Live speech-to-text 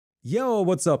Yo,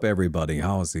 what's up everybody?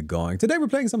 How's it going? Today we're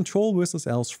playing some Troll vs.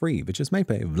 Elves Free, which is made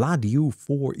by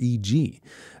Vladu4EG.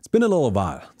 It's been a little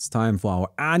while. It's time for our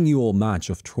annual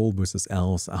match of Troll vs.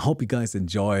 Elves. I hope you guys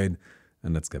enjoyed,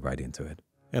 and let's get right into it.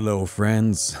 Hello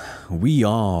friends, we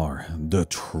are the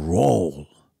Troll.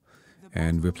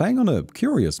 And we're playing on a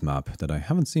curious map that I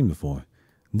haven't seen before.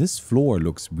 This floor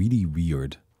looks really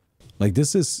weird. Like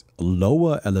this is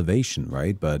lower elevation,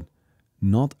 right? But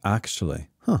not actually.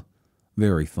 Huh.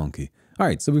 Very funky.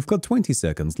 Alright, so we've got 20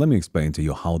 seconds. Let me explain to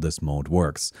you how this mode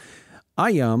works.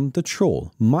 I am the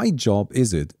troll. My job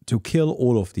is it to kill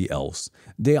all of the elves.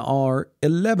 There are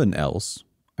 11 elves,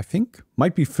 I think.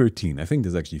 Might be 13. I think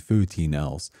there's actually 13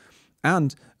 elves.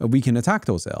 And we can attack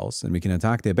those elves, and we can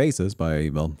attack their bases by,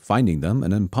 well, finding them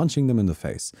and then punching them in the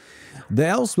face. The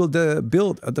elves will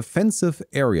build a defensive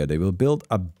area. They will build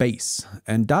a base,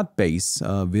 and that base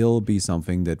will be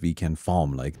something that we can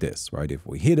farm like this, right? If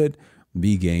we hit it,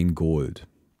 we gain gold.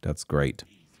 That's great.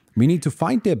 We need to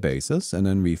find their bases, and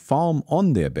then we farm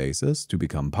on their bases to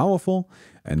become powerful,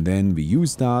 and then we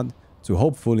use that to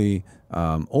hopefully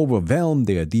overwhelm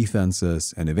their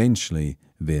defenses and eventually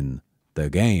win the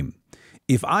game.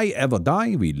 If I ever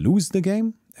die, we lose the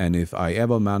game, and if I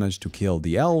ever manage to kill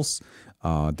the elves,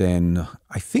 then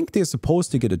I think they're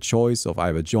supposed to get a choice of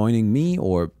either joining me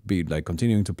or be like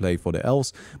continuing to play for the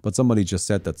elves, but somebody just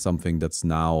said that's something that's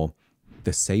now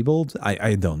disabled.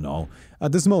 I don't know.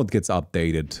 This mode gets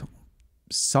updated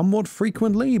somewhat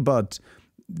frequently, but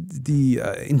the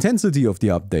intensity of the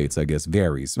updates, I guess,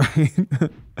 varies, right?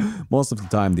 Most of the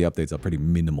time, the updates are pretty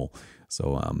minimal.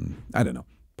 So, I don't know.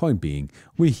 Point being,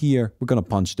 we're here. We're gonna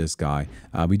punch this guy.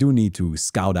 We do need to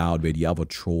scout out where the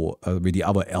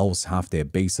other elves have their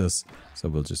bases. So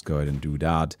we'll just go ahead and do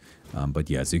that. But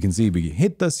yeah, so you can see we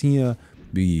hit this here.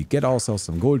 We get ourselves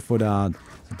some gold for that.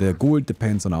 The gold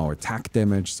depends on our attack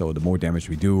damage. So the more damage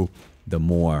we do, the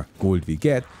more gold we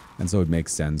get. And so it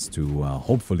makes sense to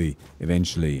hopefully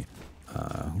eventually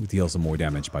deal some more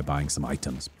damage by buying some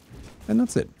items. And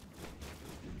that's it.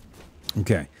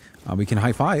 Okay, we can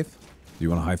high five. Do you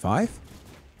want a high five?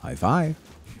 High five.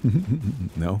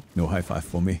 No high five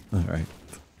for me. All right.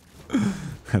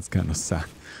 That's kind of sad.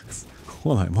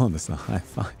 All I want is a high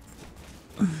five.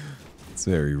 It's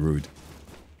very rude.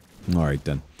 All right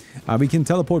then. We can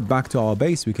teleport back to our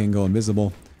base. We can go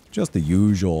invisible. Just the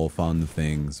usual fun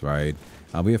things, right?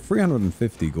 We have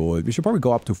 350 gold. We should probably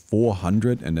go up to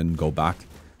 400 and then go back.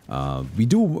 We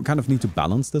do kind of need to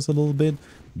balance this a little bit,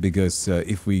 because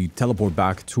if we teleport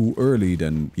back too early,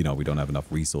 then, you know, we don't have enough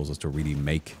resources to really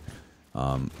make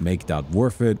that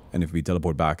worth it. And if we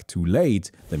teleport back too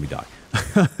late, then we die.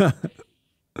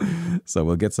 So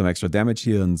we'll get some extra damage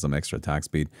here and some extra attack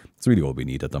speed. It's really all we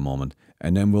need at the moment.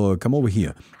 And then we'll come over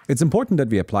here. It's important that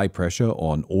we apply pressure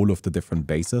on all of the different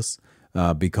bases,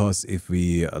 because if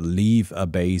we leave a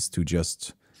base to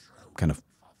just kind of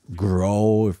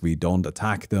grow, if we don't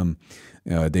attack them,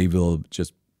 they will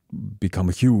just become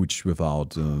huge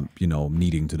without, you know,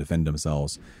 needing to defend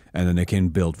themselves. And then they can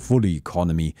build full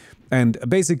economy. And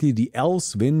basically the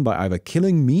elves win by either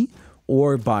killing me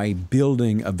or by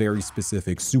building a very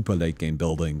specific super late game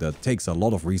building that takes a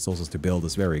lot of resources to build.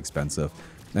 Is very expensive.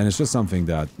 And it's just something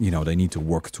that, you know, they need to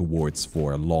work towards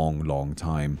for a long, long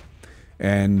time.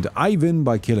 And I win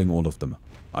by killing all of them.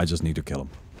 I just need to kill them.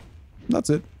 That's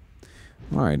it.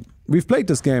 Alright, we've played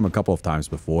this game a couple of times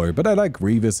before, but I like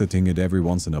revisiting it every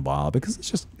once in a while because it's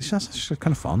just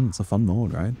kind of fun. It's a fun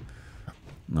mode, right?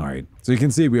 Alright, so you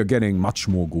can see we are getting much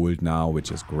more gold now,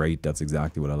 which is great. That's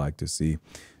exactly what I like to see.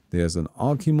 There's an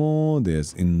Arkimo,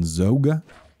 there's Inzoga.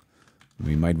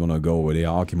 We might want to go where the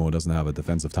Arkimo doesn't have a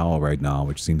defensive tower right now,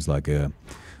 which seems like a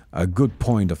good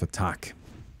point of attack.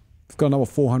 We've got another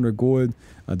 400 gold.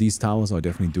 These towers are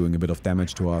definitely doing a bit of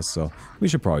damage to us, so we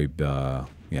should probably,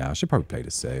 yeah, I should probably play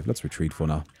this safe. Let's retreat for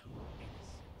now.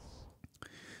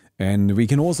 And we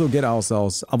can also get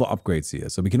ourselves other upgrades here.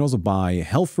 So we can also buy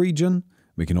health regen,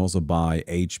 we can also buy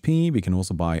HP, we can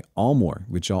also buy armor,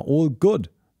 which are all good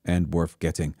and worth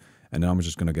getting. And then I'm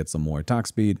just going to get some more attack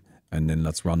speed, and then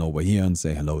let's run over here and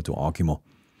say hello to Arkimo.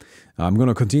 I'm going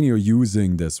to continue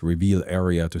using this reveal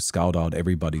area to scout out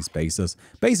everybody's bases.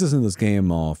 Bases in this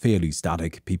game are fairly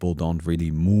static. People don't really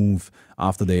move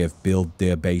after they have built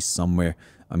their base somewhere.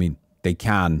 I mean, they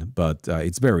can, but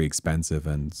it's very expensive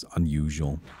and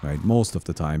unusual, right? Most of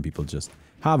the time, people just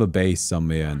have a base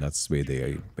somewhere, and that's where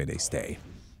they stay.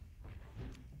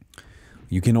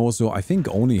 You can also, I think,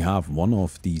 only have one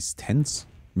of these tents,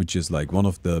 which is like one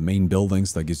of the main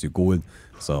buildings that gives you gold.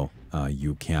 So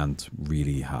you can't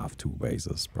really have two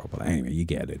bases properly. Anyway, you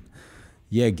get it.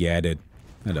 You get it.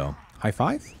 Hello. High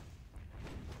five?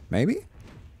 Maybe?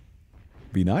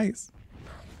 Be nice.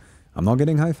 I'm not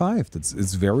getting high-fived.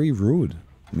 It's very rude.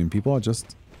 I mean, people are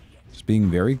just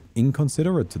being very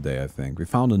inconsiderate today, I think. We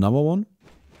found another one.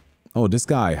 Oh, this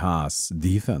guy has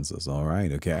defenses. All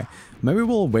right, okay. Maybe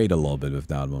we'll wait a little bit with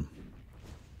that one.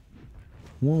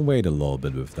 We'll wait a little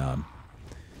bit with that.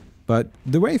 But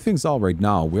the way things are right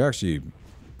now, we're actually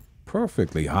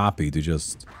perfectly happy to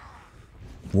just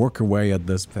work away at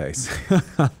this pace.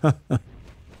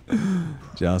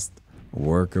 Just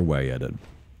work away at it.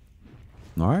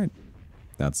 Alright.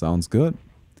 That sounds good.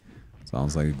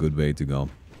 Sounds like a good way to go.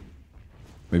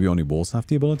 Maybe only bulls have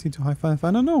the ability to high five.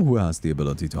 I don't know who has the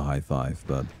ability to high five,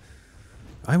 but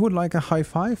I would like a high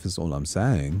five is all I'm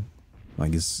saying.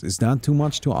 Like, is that too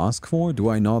much to ask for? Do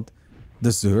I not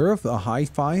deserve a high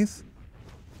five?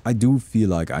 I do feel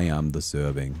like I am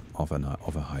deserving of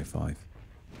a high five.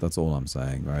 That's all I'm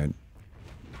saying, right?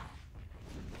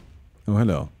 Oh,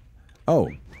 hello. Oh,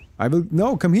 I will...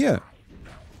 No, come here.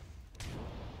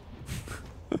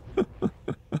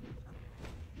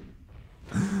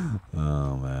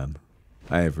 Oh, man.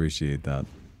 I appreciate that.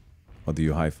 Or do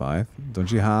you high five?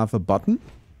 Don't you have a button?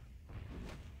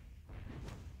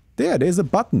 There's a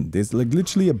button. There's like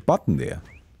literally a button there.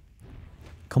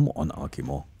 Come on,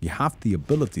 Alkimo. You have the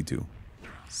ability to.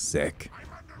 Sick.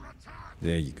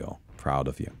 There you go. Proud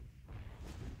of you.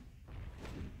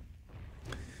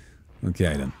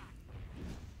 Okay, then.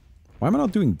 Why am I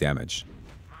not doing damage?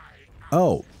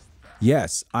 Oh,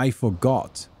 yes, I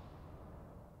forgot.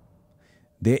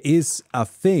 There is a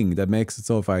thing that makes it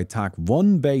so if I attack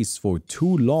one base for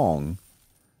too long,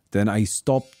 then I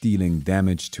stop dealing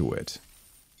damage to it.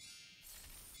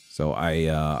 So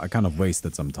I kind of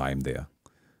wasted some time there.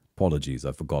 Apologies,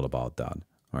 I forgot about that.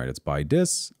 Alright, let's buy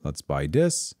this,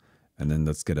 and then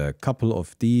let's get a couple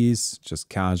of these, just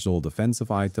casual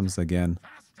defensive items again.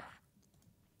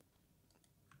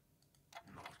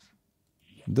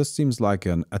 This seems like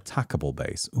an attackable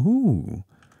base. Ooh,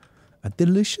 a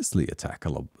deliciously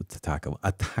attackable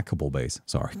base.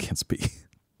 Sorry, I can't speak.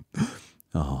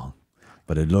 Oh,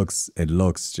 but it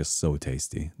looks just so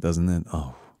tasty, doesn't it?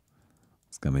 Oh,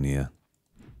 let's come in here.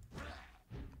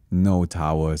 No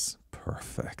towers,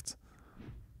 perfect.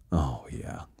 Oh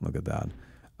yeah, look at that.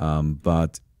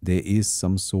 But there is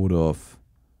some sort of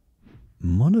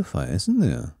modifier, isn't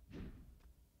there?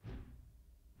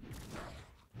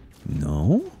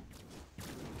 No?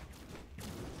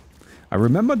 I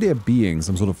remember there being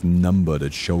some sort of number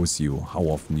that shows you how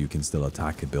often you can still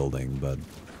attack a building, but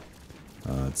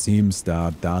it seems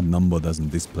that that number doesn't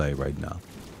display right now.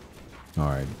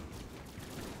 Alright.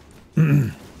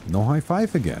 No high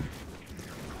five again.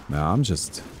 Now I'm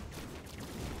just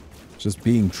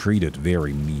being treated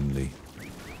very meanly.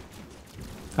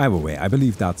 Either way, I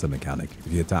believe that's a mechanic.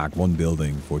 If you attack one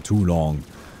building for too long,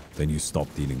 then you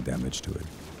stop dealing damage to it.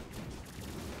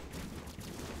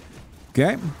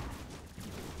 Okay.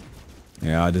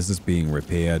 Yeah, this is being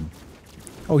repaired.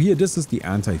 Oh, here, this is the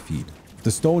anti-feed.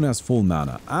 The stone has full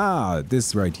mana. Ah,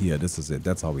 this right here, this is it.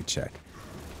 That's how we check.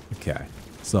 Okay.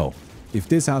 So, if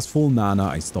this has full mana,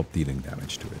 I stop dealing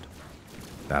damage to it.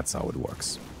 That's how it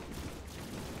works.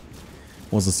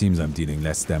 Also seems I'm dealing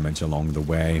less damage along the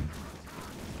way.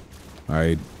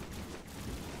 Alright.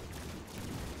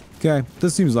 Okay,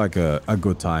 this seems like a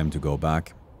good time to go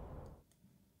back.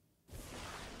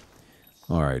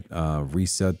 Alright,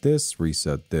 reset this,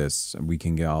 and we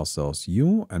can get ourselves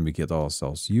you, and we get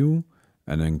ourselves you,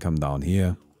 and then come down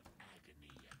here.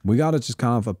 We gotta just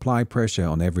kind of apply pressure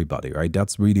on everybody, right?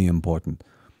 That's really important.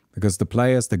 Because the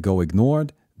players that go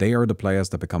ignored, they are the players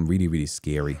that become really, really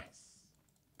scary.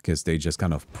 Because they just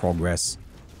kind of progress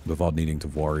without needing to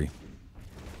worry.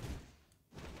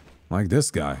 Like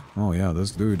this guy. Oh yeah,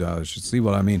 this dude should see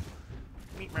what I mean.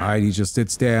 Alright, he just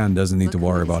sits there and doesn't need to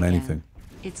worry about anything.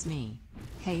 It's me.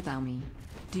 Hey Baumi.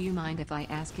 Do you mind if I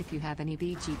ask if you have any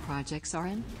BG projects,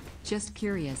 Oren? Just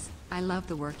curious. I love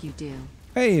the work you do.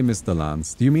 Hey, Mr.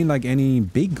 Lance. Do you mean like any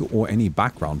big or any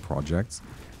background projects?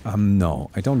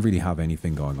 No, I don't really have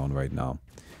anything going on right now.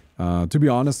 To be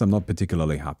honest, I'm not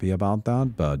particularly happy about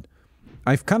that, but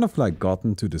I've kind of like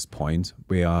gotten to this point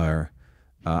where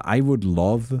I would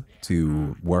love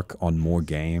to work on more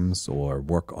games or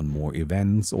work on more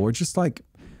events or just like,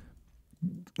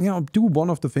 you know, do one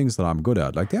of the things that I'm good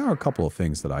at. Like there are a couple of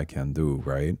things that I can do,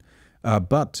 right?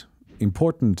 But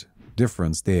important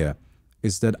difference there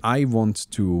is that I want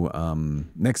to,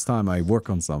 next time I work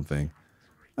on something,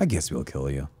 I guess we'll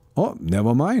kill you. Oh,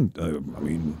 never mind. I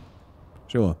mean,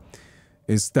 sure.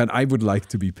 Is that I would like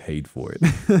to be paid for it.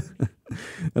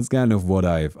 That's kind of what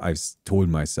I've told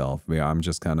myself, where I'm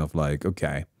just kind of like,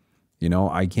 okay, you know,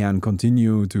 I can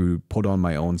continue to put on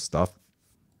my own stuff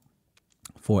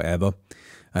forever.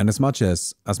 And as much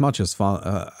as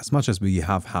we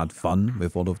have had fun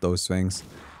with all of those things,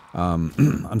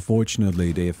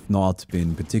 unfortunately, they've not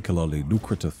been particularly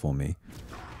lucrative for me.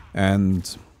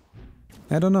 And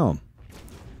I don't know.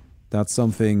 That's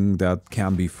something that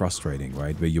can be frustrating,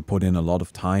 right? Where you put in a lot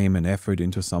of time and effort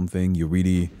into something,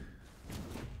 you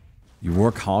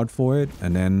work hard for it,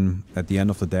 and then at the end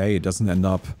of the day, it doesn't end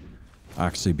up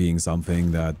actually being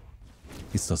something that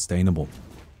is sustainable.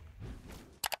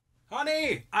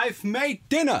 Honey, I've made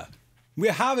dinner!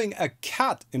 We're having a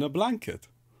cat in a blanket.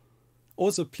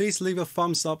 Also, please leave a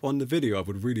thumbs up on the video, I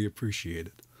would really appreciate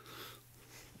it.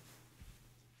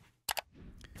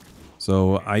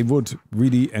 So I would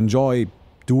really enjoy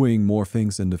doing more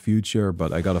things in the future,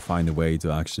 but I gotta find a way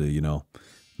to actually, you know,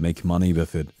 make money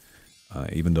with it.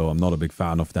 Even though I'm not a big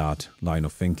fan of that line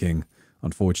of thinking,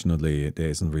 unfortunately, there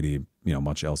isn't really, you know,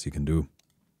 much else you can do.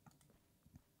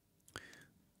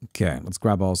 Okay, let's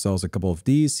grab ourselves a couple of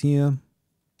these here.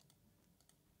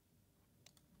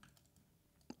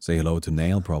 Say hello to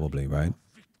Nail, probably, right?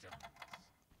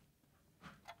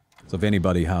 So if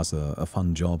anybody has a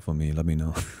fun job for me, let me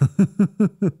know.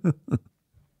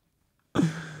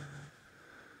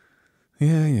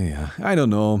 Yeah. I don't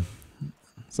know.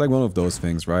 It's like one of those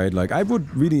things, right? Like, I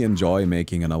would really enjoy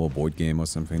making another board game or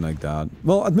something like that.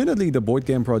 Well, admittedly, the board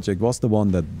game project was the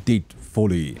one that did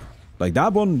fully... Like,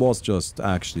 that one was just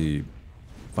actually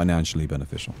financially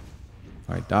beneficial.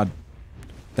 Right?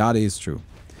 That is true.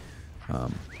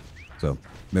 So,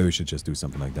 maybe we should just do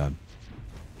something like that.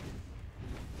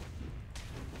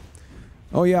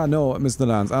 Oh yeah, no, Mr.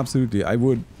 Lance, absolutely. I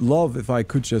would love if I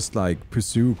could just, like,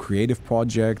 pursue creative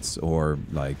projects or,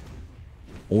 like,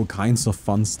 all kinds of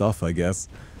fun stuff, I guess,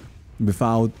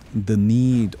 without the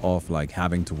need of, like,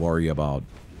 having to worry about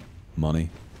money.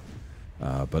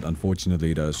 But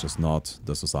unfortunately, that is just not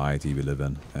the society we live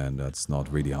in, and that's not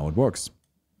really how it works.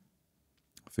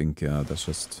 I think that's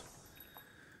just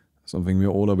something we're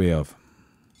all aware of.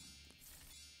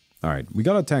 Alright, we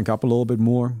gotta tank up a little bit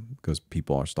more, because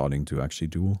people are starting to actually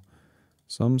do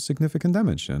some significant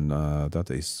damage, and that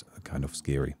is kind of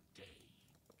scary.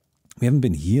 We haven't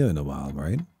been here in a while,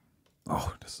 right?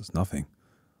 Oh, this is nothing.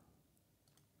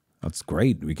 That's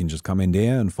great. We can just come in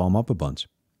there and farm up a bunch.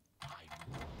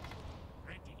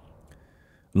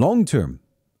 Long term,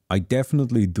 I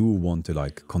definitely do want to,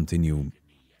 like, continue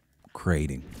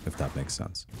creating, if that makes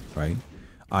sense, right?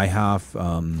 I have...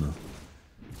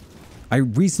 I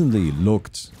recently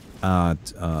looked at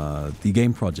the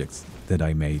game projects that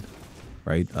I made,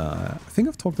 right? I think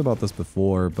I've talked about this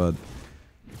before, but...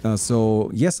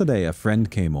 so yesterday a friend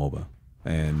came over,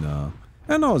 and I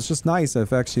don't know, it's just nice.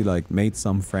 I've actually, like, made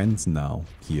some friends now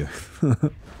here,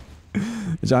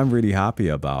 which I'm really happy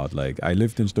about. Like, I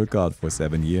lived in Stuttgart for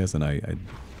 7 years, and I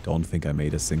don't think I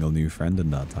made a single new friend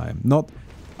in that time. Not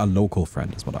a local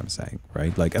friend is what I'm saying,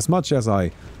 right? Like, as much as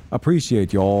I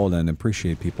appreciate y'all and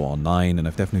appreciate people online, and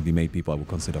I've definitely made people I would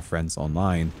consider friends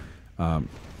online, I've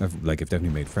definitely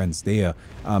made friends there,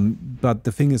 but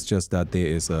the thing is just that there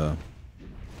is a...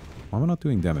 Why am I not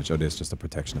doing damage? Oh, there's just a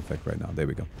protection effect right now. There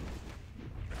we go.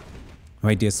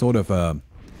 Right, there's sort of a...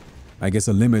 I guess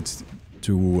a limit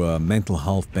to mental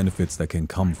health benefits that can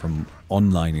come from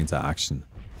online interaction.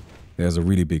 There's a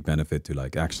really big benefit to,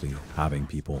 like, actually having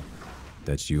people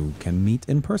that you can meet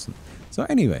in person. So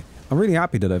anyway, I'm really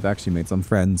happy that I've actually made some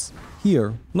friends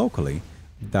here, locally,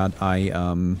 that I,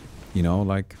 you know,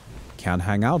 like, can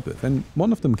hang out with. And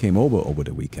one of them came over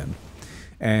the weekend.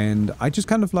 And I just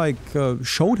kind of, like,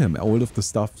 showed him all of the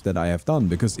stuff that I have done.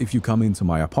 Because if you come into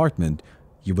my apartment,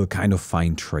 you will kind of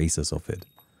find traces of it,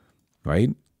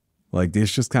 right? Like,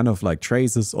 there's just kind of, like,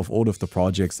 traces of all of the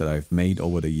projects that I've made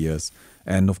over the years.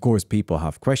 And, of course, people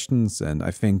have questions, and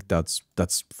I think that's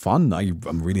fun.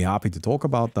 I'm really happy to talk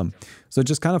about them. So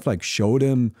just kind of, like, showed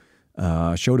him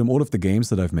all of the games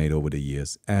that I've made over the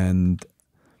years. And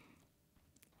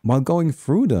while going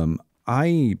through them,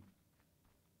 I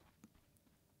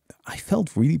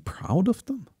felt really proud of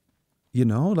them. You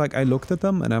know, like, I looked at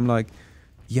them and I'm like,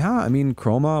 yeah, I mean,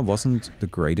 Chroma wasn't the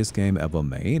greatest game ever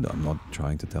made. I'm not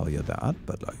trying to tell you that,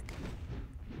 but, like,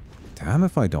 damn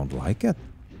if I don't like it.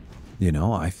 You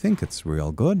know, I think it's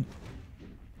real good.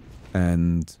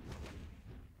 And,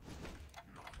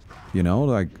 you know,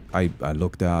 like, I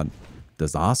looked at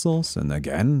Disasters, and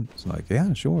again, it's like,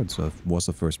 yeah, sure, it was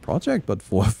the first project, but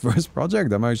for a first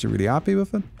project, I'm actually really happy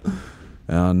with it.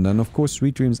 And then, of course,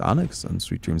 Sweet Dreams Alex. And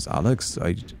Sweet Dreams Alex,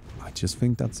 I just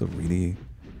think that's a really,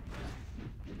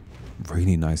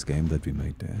 really nice game that we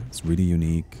made there. It's really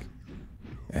unique.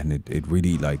 And it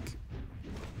really, like,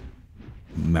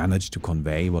 managed to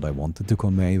convey what I wanted to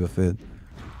convey with it.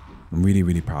 I'm really,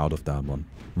 really proud of that one.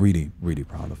 Really, really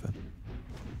proud of it.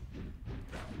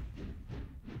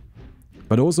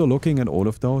 But also looking at all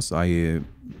of those, I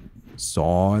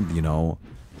saw, you know,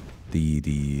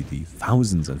 the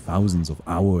thousands and thousands of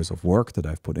hours of work that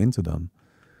I've put into them.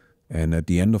 And at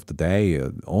the end of the day,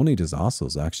 only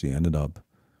disasters actually ended up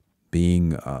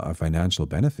being a financial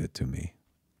benefit to me,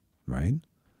 right?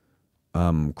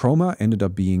 Chroma ended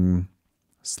up being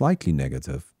slightly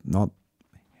negative, not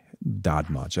that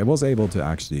much. I was able to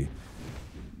actually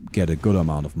get a good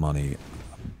amount of money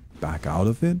back out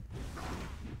of it.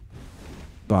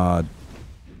 But,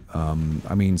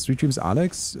 I mean, Street Dreams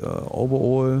Alex,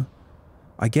 overall,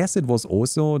 I guess it was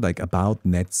also like about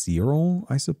net zero,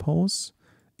 I suppose.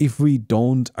 If we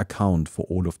don't account for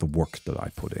all of the work that I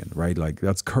put in, right? Like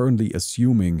that's currently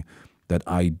assuming that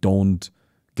I don't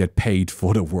get paid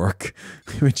for the work,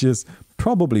 which is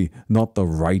probably not the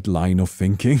right line of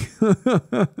thinking.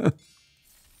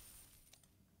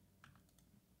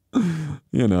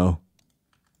 You know.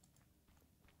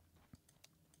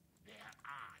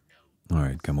 All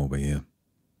right, come over here.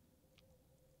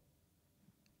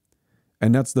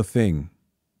 And that's the thing.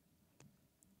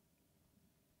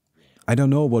 I don't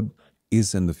know what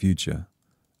is in the future.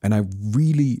 And I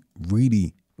really,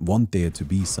 really want there to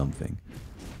be something.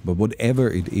 But whatever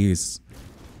it is,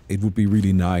 it would be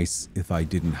really nice if I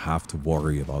didn't have to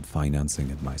worry about financing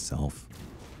it myself.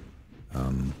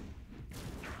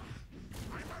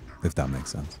 If that makes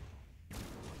sense.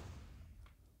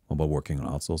 What about working on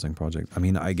outsourcing project? I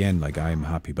mean, again, like I'm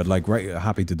happy, but like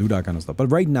happy to do that kind of stuff. But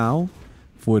right now,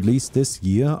 for at least this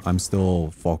year, I'm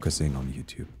still focusing on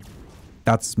YouTube.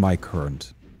 That's my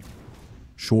current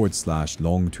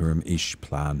short/long-term-ish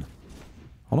plan.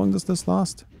 How long does this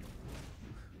last?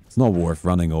 It's not worth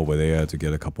running over there to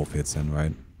get a couple of hits in,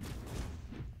 right?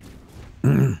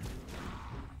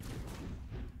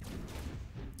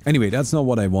 Anyway, that's not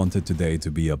what I wanted today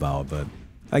to be about, but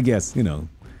I guess, you know,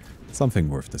 something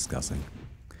worth discussing.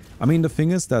 I mean, the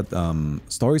thing is that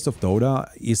Stories of Dota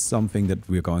is something that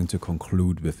we're going to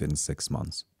conclude within 6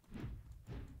 months.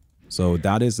 So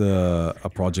that is a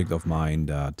project of mine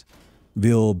that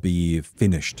will be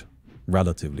finished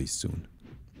relatively soon.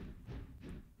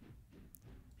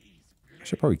 I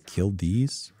should probably kill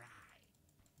these.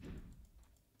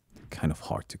 Kind of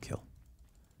hard to kill.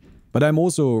 But I'm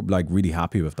also like really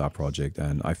happy with that project,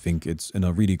 and I think it's in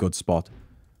a really good spot.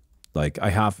 Like I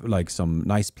have like some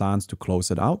nice plans to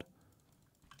close it out,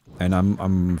 and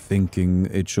I'm thinking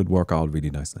it should work out really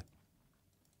nicely.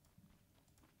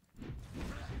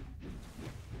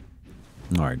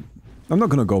 All right, I'm not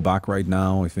gonna go back right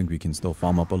now. I think we can still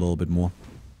farm up a little bit more.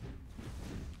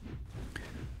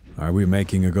 All right, we're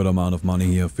making a good amount of money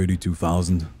here,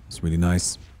 32,000. It's really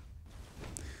nice.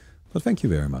 But thank you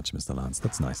very much, Mr. Lance.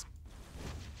 That's nice.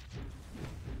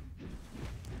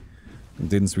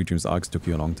 Didn't Street Dreams Arcs took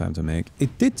you a long time to make?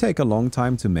 It did take a long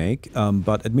time to make,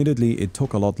 but admittedly it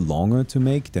took a lot longer to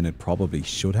make than it probably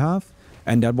should have.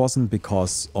 And that wasn't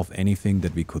because of anything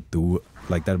that we could do.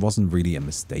 Like, that wasn't really a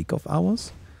mistake of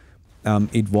ours.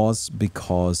 It was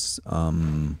because,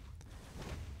 well,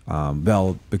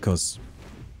 because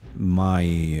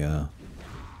my,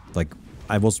 like,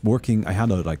 I was working, I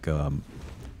had a, like,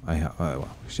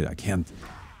 shit, I can't.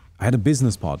 I had a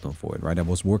business partner for it, right? I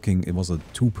was working, it was a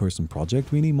 2-person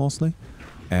project really, mostly.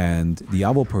 And the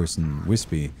other person,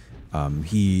 Wispy,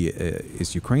 he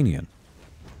is Ukrainian.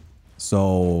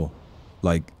 So,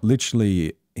 like,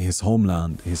 literally his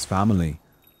homeland, his family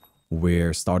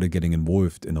started getting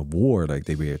involved in a war. Like,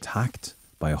 they were attacked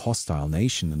by a hostile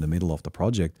nation in the middle of the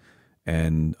project.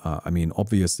 And, I mean,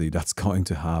 obviously that's going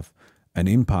to have an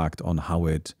impact on how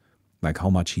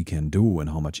much he can do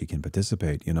and how much he can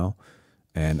participate, you know?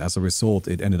 And as a result,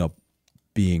 it ended up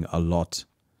being a lot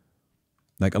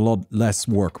less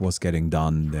work was getting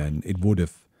done than it would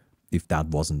have if that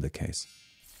wasn't the case.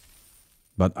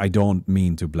 But I don't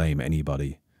mean to blame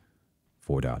anybody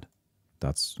for that.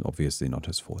 That's obviously not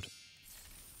his fault.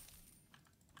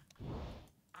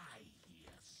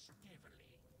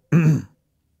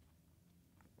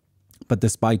 But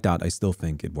despite that, I still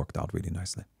think it worked out really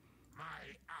nicely.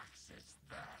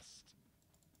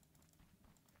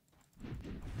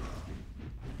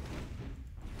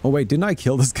 Oh wait, didn't I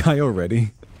kill this guy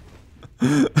already?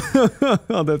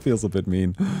 Oh, that feels a bit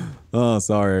mean. Oh,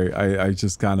 sorry. I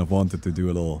just kind of wanted to do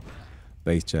a little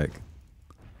base check.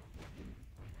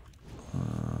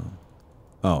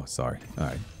 Oh, sorry. All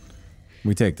right.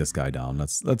 We take this guy down.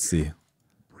 Let's see.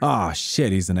 Ah,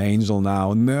 shit, he's an angel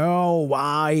now. No,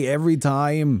 why? Every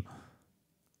time.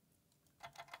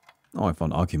 Oh, I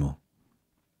found Akimo.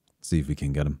 Let's see if we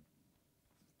can get him.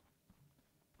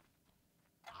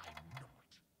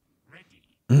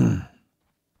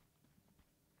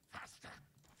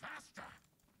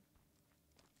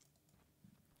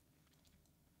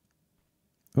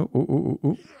 Oh, oh, oh, oh,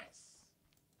 oh.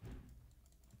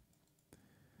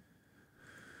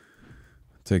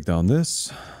 Take down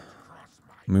this.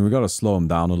 I mean, we gotta slow him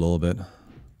down a little bit.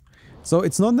 So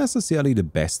it's not necessarily the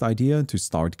best idea to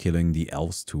start killing the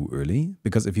elves too early,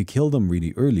 because if you kill them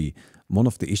really early, one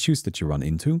of the issues that you run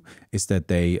into is that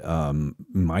they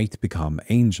might become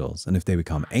angels. And if they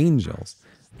become angels,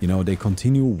 you know, they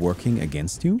continue working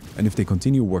against you. And if they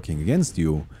continue working against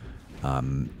you,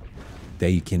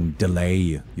 they can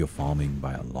delay your farming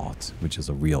by a lot, which is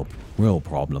a real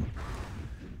problem,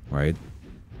 right?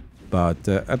 But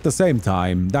at the same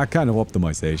time, that kind of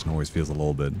optimization always feels a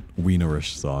little bit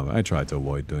wienerish, so I try to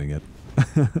avoid doing it.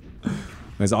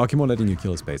 Is Arkimo letting you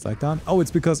kill a space like that? Oh,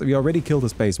 it's because we already killed a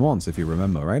space once, if you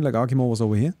remember, right? Like Arkimo was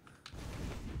over here.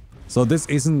 So this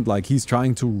isn't like he's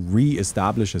trying to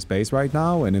re-establish a space right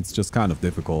now, and it's just kind of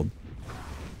difficult.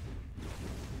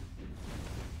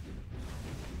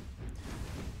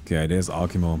 Okay, there's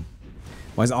Arkimo.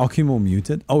 Why is Arkimo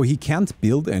muted? Oh, he can't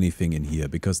build anything in here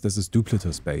because this is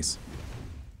duplicator space.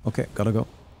 Okay, gotta go.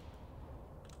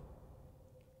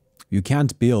 You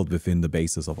can't build within the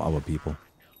bases of our people.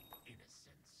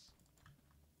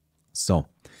 So,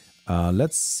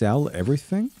 let's sell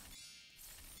everything.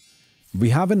 We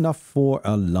have enough for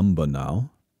a lumber now.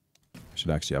 Should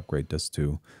actually upgrade this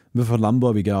too. With a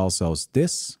lumber, we get ourselves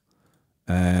this.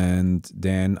 And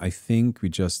then I think we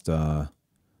just...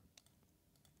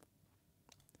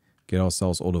 get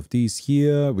ourselves all of these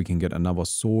here. We can get another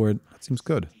sword. That seems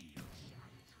good.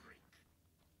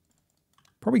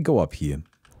 Probably go up here.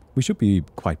 We should be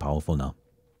quite powerful now.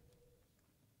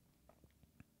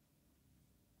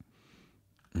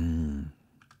 Let's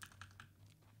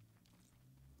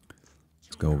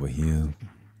go over here.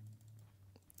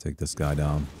 Take this guy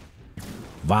down.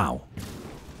 Wow.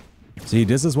 See,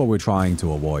 this is what we're trying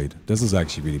to avoid. This is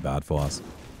actually really bad for us.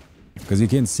 Because you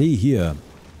can see here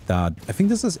that I think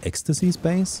this is Ecstasy's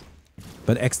base,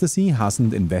 but Ecstasy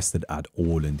hasn't invested at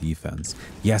all in defense.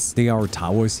 Yes, there are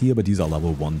towers here, but these are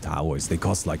level 1 towers. They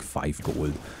cost like 5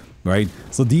 gold, right?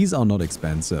 So these are not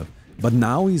expensive. But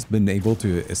now he's been able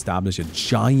to establish a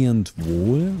giant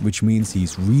wall, which means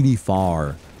he's really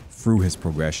far through his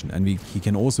progression. And he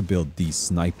can also build these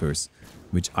snipers,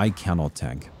 which I cannot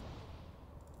tank.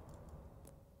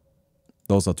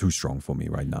 Those are too strong for me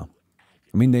right now.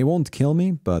 I mean, they won't kill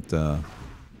me, but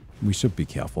we should be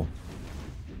careful.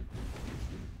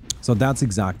 So that's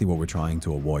exactly what we're trying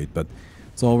to avoid. But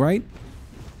it's alright,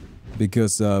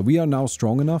 because we are now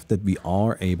strong enough that we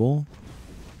are able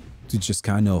to just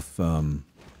kind of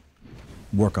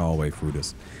work our way through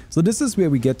this. So this is where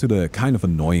we get to the kind of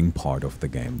annoying part of the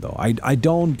game, though. I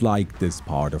don't like this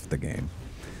part of the game.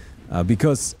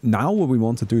 Because now what we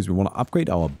want to do is we want to upgrade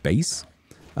our base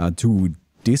to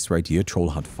this right here, Troll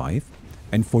Hut 5.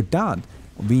 And for that,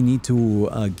 we need to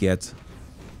get...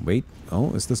 Wait,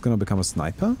 oh, is this going to become a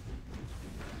sniper?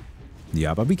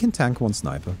 Yeah, but we can tank 1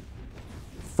 sniper.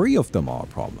 3 of them are a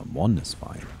problem. 1 is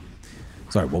fine.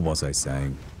 Sorry, what was I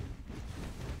saying?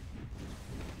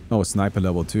 Oh, sniper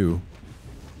level 2.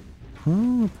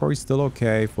 Probably still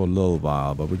okay for a little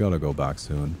while, but we gotta go back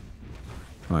soon.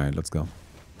 Alright, let's go.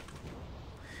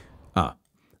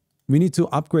 We need to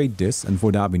upgrade this, and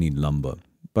for that we need lumber.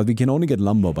 But we can only get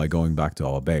lumber by going back to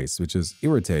our base, which is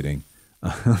irritating.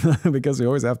 Because we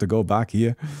always have to go back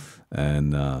here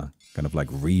and kind of like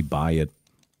rebuy it.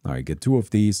 Alright, get 2 of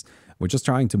these. We're just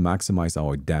trying to maximize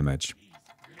our damage.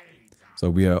 So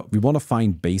we want to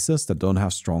find bases that don't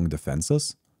have strong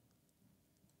defenses.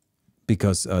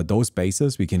 Because those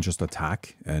bases we can just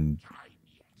attack and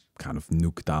kind of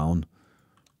nuke down.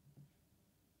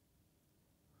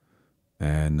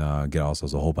 And get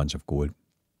ourselves a whole bunch of gold.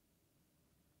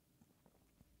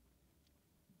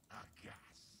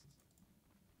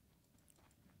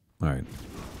 Alright.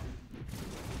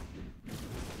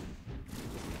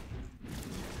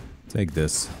 Take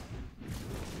this.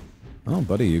 Oh,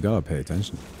 buddy, you gotta pay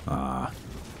attention.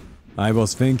 I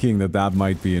was thinking that that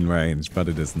might be in range, but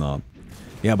it is not.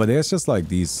 Yeah, but there's just like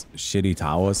these shitty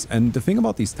towers. And the thing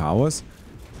about these towers,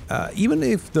 even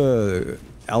if the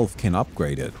elf can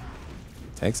upgrade it,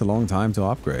 takes a long time to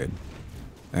upgrade.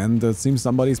 And it seems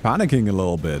somebody's panicking a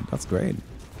little bit. That's great.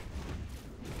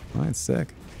 Alright,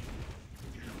 sick.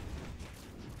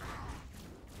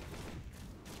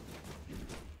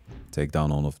 Take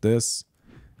down all of this.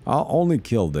 I'll only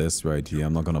kill this right here.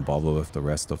 I'm not gonna bother with the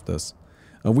rest of this.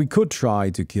 We could try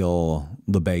to kill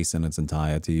the base in its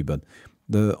entirety, but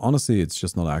honestly, it's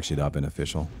just not actually that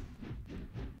beneficial.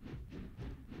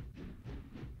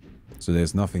 So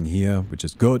there's nothing here, which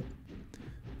is good.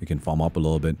 We can farm up a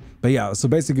little bit. But yeah, so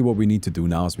basically what we need to do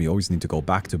now is we always need to go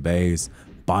back to base,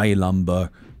 buy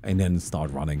lumber, and then start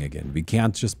running again. We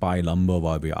can't just buy lumber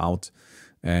while we're out.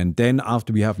 And then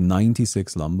after we have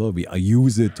 96 lumber, we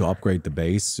use it to upgrade the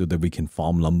base so that we can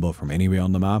farm lumber from anywhere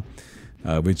on the map.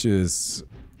 Which is,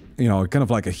 you know, kind of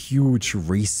like a huge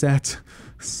reset.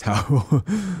 So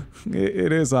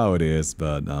it is how it is,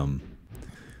 but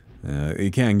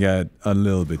it can get a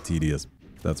little bit tedious,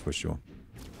 that's for sure.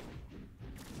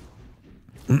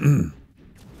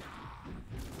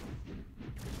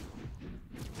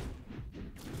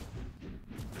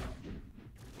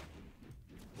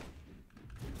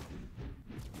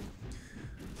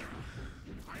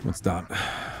 What's that?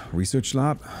 Research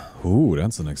lab? Ooh,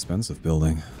 that's an expensive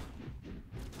building.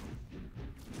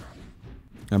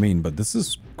 I mean, but this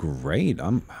is great.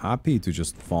 I'm happy to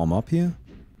just farm up here.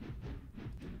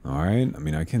 Alright, I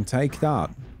mean, I can take that.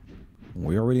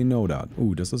 We already know that.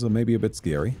 Ooh, this is maybe a bit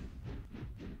scary.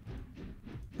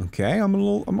 Okay,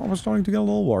 I'm starting to get a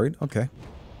little worried. Okay.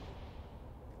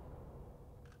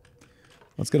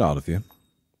 Let's get out of here.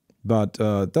 But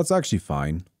that's actually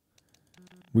fine.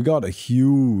 We got a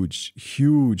huge,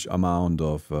 huge amount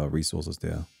of resources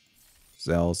there.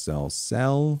 Sell, sell,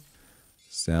 sell.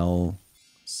 Sell,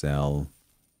 sell.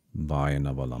 Buy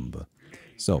another lumber.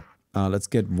 So, let's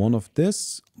get one of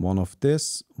this, one of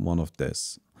this, one of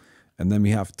this. And then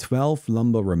we have 12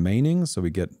 lumber remaining. So we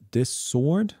get this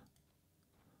sword.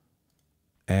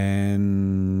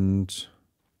 And...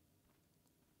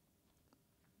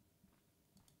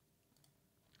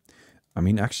 I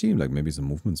mean, actually, like, maybe some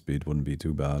movement speed wouldn't be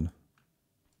too bad.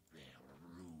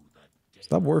 Is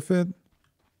that worth it?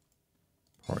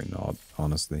 Probably not,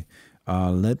 honestly.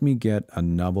 Let me get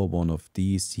another one of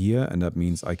these here, and that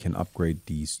means I can upgrade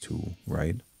these two,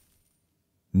 right?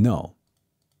 No.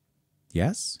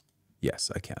 Yes? Yes,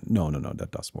 I can. No, no, no,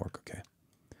 that does work, okay.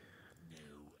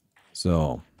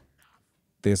 So,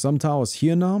 there's some towers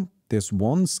here now. There's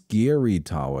one scary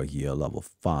tower here, level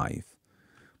 5.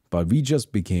 But we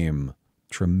just became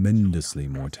tremendously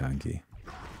more tanky.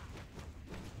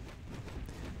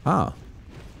 Ah.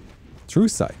 True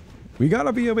sight. We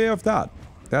gotta be aware of that.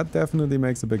 That definitely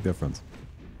makes a big difference.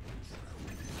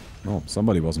 Oh,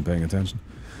 somebody wasn't paying attention.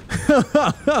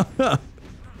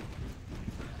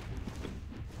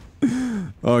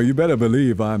 Oh, you better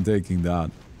believe I'm taking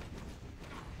that.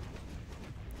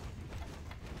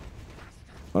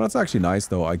 Well, that's actually nice,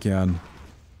 though. I can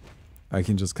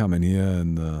just come in here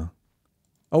and...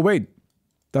 Oh, wait.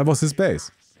 That was his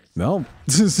base. No.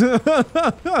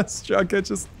 Strucker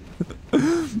just...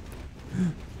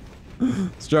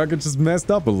 Strucker just messed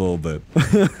up a little bit.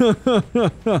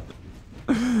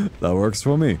 That works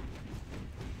for me.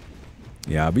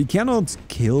 Yeah, we cannot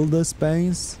kill this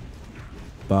base.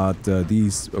 But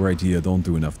these right here don't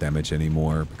do enough damage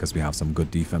anymore because we have some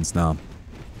good defense now.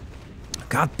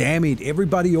 God damn it,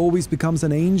 everybody always becomes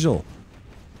an angel.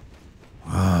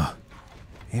 Ah,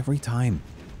 every time.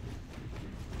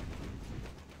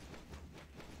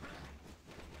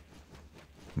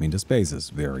 I mean, this base is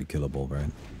very killable, right?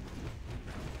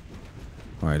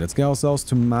 Alright, let's get ourselves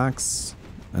to max.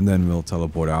 And then we'll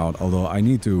teleport out. Although I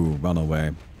need to run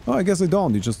away. Oh, I guess I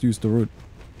don't. You just use the route.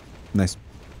 Nice.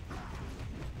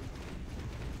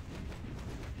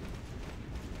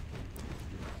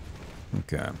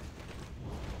 Okay.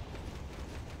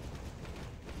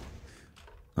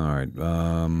 Alright,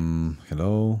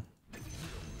 hello.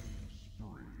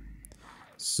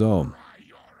 So,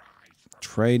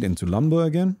 trade into lumber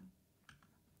again.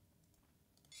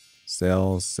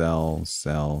 Sell, sell,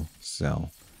 sell,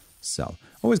 sell, sell.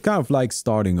 Always kind of like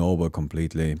starting over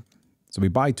completely. So we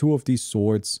buy 2 of these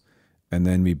swords, and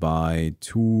then we buy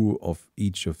 2 of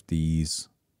each of these.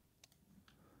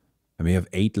 And we have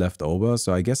 8 left over,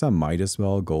 so I guess I might as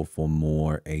well go for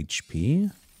more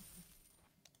HP.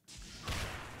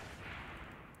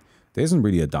 There isn't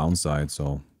really a downside,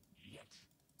 so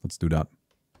let's do that.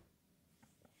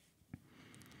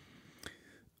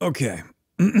 Okay.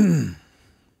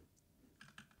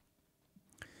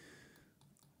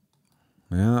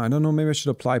 Yeah, I don't know, maybe I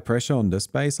should apply pressure on this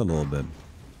base a little bit.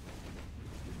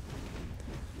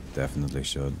 Definitely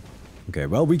should. Okay,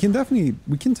 well, we can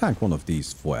tank one of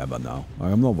these forever now.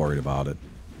 I'm not worried about it.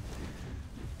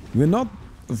 We're not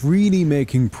really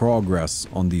making progress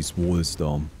on these walls,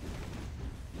 though.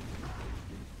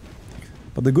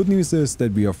 But the good news is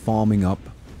that we are farming up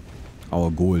our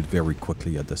gold very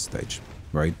quickly at this stage,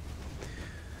 right?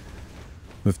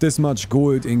 With this much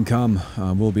gold income,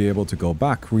 we'll be able to go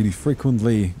back really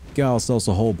frequently, get ourselves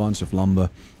a whole bunch of lumber.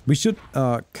 We should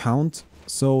count.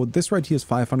 So this right here is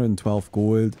 512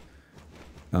 gold.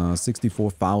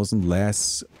 64,000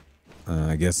 less.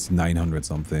 I guess 900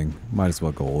 something. Might as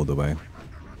well go all the way.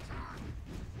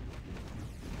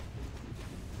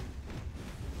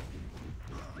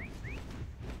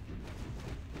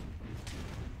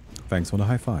 Thanks for the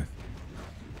high five.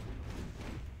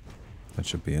 That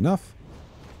should be enough.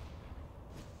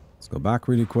 Let's go back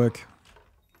really quick.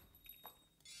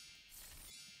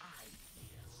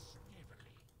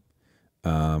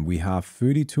 We have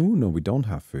 32? No, we don't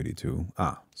have 32.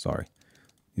 Ah, sorry.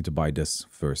 Need to buy this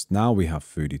first. Now we have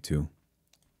 32.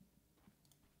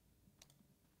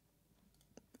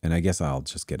 And I guess I'll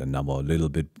just get another little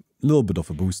bit of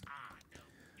a boost.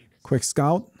 Quick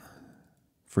scout.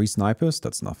 3 snipers,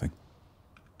 that's nothing.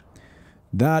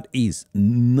 That is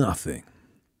nothing.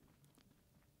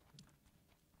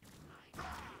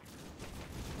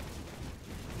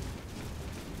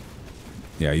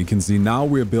 Yeah, you can see now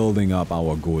we're building up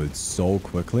our gold so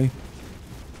quickly.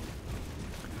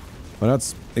 But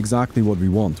that's exactly what we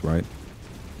want, right?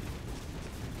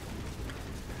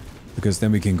 Because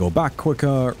then we can go back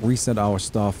quicker, reset our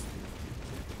stuff,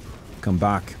 come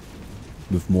back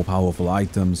with more powerful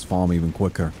items, farm even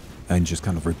quicker, and just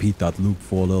kind of repeat that loop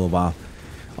for a little while.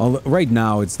 Right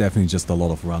now, it's definitely just a lot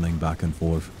of running back and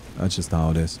forth. That's just how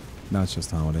it is. That's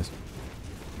just how it is.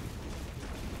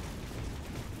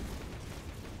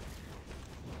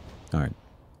 Alright.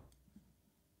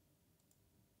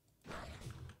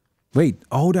 Wait,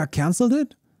 oh, that cancelled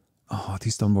it? Oh,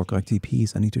 these don't work like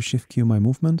TPs. I need to shift queue my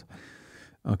movement.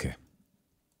 Okay.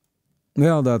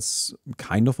 Well, that's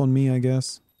kind of on me, I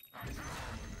guess.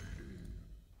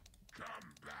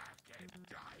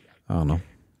 I don't know.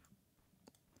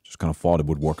 Just kind of thought it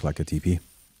would work like a TP.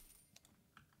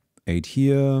 8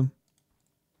 here.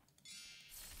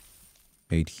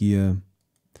 8 here.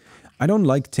 I don't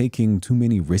like taking too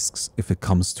many risks if it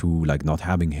comes to like not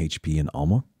having HP and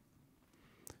armor.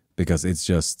 Because it's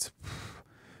just...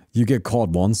 You get caught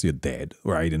once, you're dead,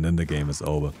 right? And then the game is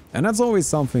over. And that's always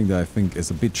something that I think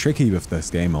is a bit tricky with this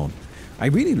game mode. I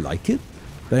really like it,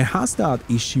 but it has that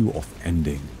issue of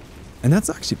ending. And that's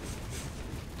actually...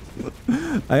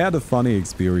 I had a funny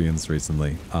experience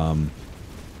recently. I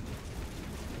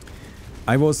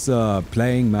was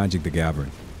playing Magic the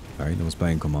Gathering, right? I was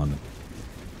playing Commander.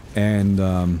 And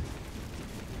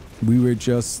we were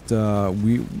just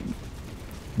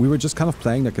we were just kind of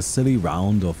playing like a silly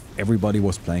round of everybody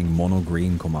was playing mono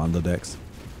green Commander decks.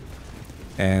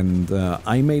 And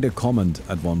I made a comment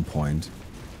at one point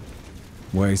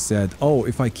where I said, "Oh,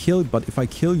 if I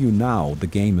kill you now, the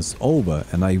game is over,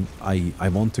 and I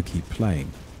want to keep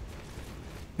playing."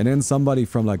 And then somebody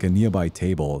from like a nearby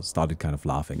table started kind of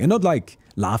laughing, and not like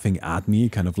laughing at me,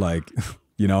 kind of like,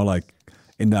 you know, like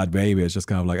in that way where it's just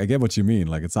kind of like, I get what you mean.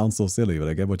 Like, it sounds so silly, but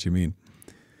I get what you mean.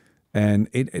 And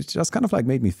it just kind of like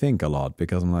made me think a lot,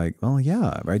 because I'm like, well,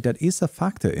 yeah, right, that is a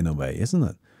factor in a way, isn't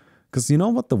it? Because you know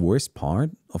what the worst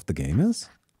part of the game is?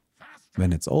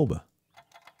 When it's over.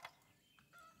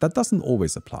 That doesn't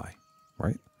always apply,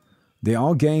 right? There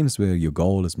are games where your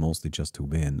goal is mostly just to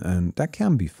win, and that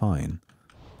can be fine.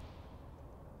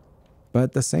 But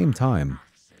at the same time,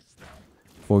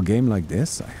 for a game like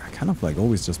this, I kind of like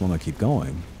always just want to keep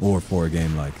going. Or for a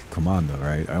game like Commander,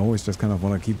 right? I always just kind of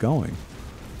want to keep going.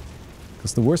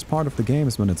 Because the worst part of the game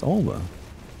is when it's over.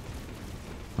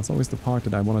 That's always the part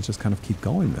that I want to just kind of keep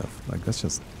going with. Like, let's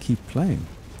just keep playing.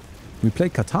 We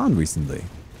played Catan recently.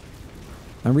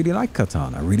 I really like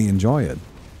Catan. I really enjoy it.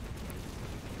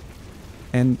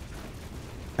 And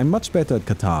I'm much better at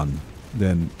Catan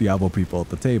than the other people at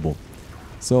the table.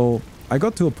 So I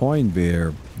got to a point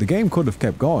where the game could have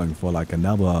kept going for like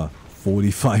another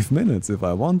 45 minutes if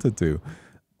I wanted to.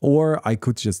 Or I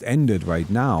could just end it right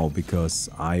now because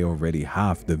I already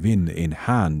have the win in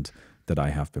hand that I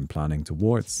have been planning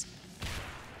towards.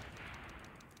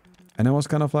 And I was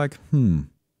kind of like, do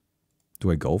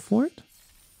I go for it?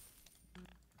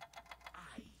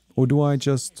 Or do I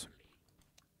just,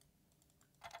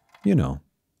 you know,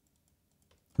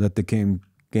 let the game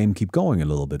keep going a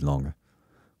little bit longer?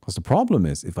 Because the problem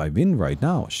is, if I win right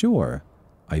now, sure,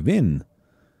 I win.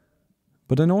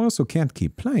 But then I also can't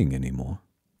keep playing anymore.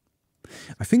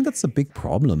 I think that's a big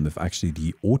problem with actually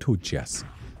the auto chess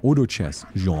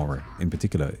genre in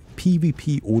particular,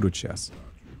 PvP auto chess.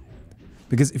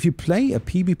 Because if you play a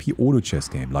PvP auto chess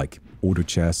game like Auto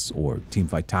Chess or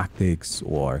Teamfight Tactics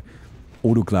or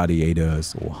Auto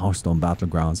Gladiators or Hearthstone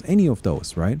Battlegrounds, any of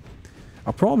those, right?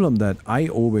 A problem that I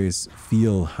always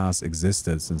feel has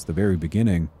existed since the very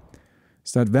beginning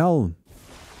is that, well,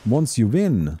 once you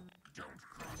win,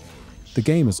 the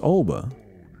game is over.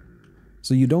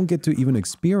 So you don't get to even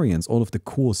experience all of the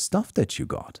cool stuff that you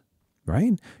got.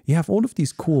 right? You have all of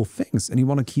these cool things and you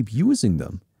want to keep using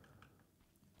them.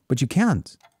 But you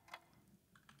can't.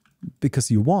 Because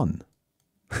you won.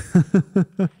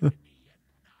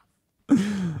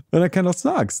 And that kind of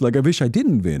sucks. Like, I wish I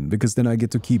didn't win, because then I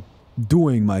get to keep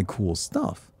doing my cool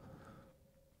stuff.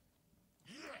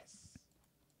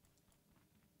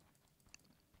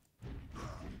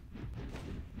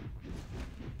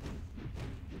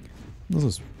 This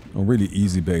is a really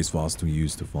easy base for us to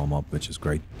use to farm up, which is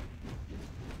great.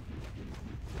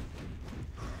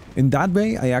 In that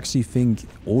way, I actually think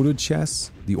auto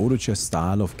chess, the auto chess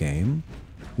style of game,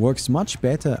 works much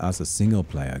better as a single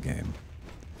player game.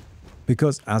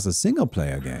 Because as a single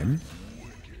player game,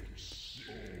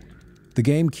 the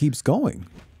game keeps going.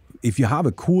 If you have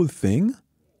a cool thing,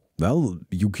 well,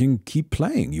 you can keep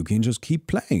playing. You can just keep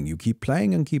playing. You keep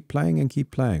playing and keep playing and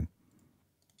keep playing.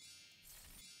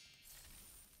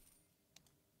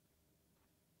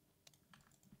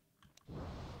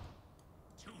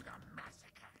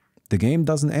 The game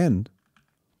doesn't end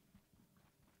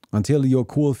until your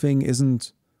cool thing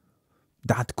isn't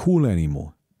that cool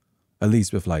anymore. At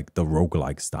least with like the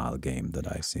roguelike style game that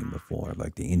I've seen before,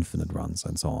 like the infinite runs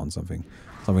and so on, something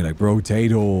like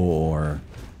Brotato or,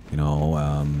 you know,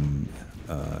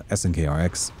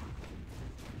 SNKRX.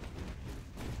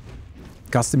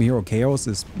 Custom Hero Chaos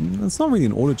is, it's not really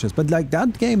an auto chess, but like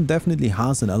that game definitely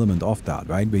has an element of that,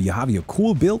 right? Where you have your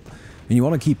cool build and you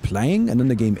want to keep playing and then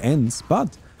the game ends,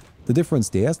 but the difference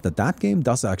there is that that game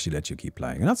does actually let you keep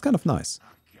playing, and that's kind of nice.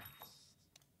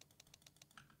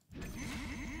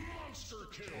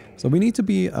 So we need to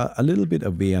be a little bit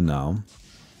aware now,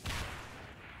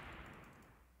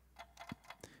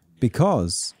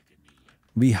 because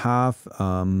we have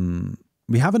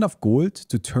enough gold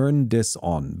to turn this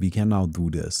on. We can now do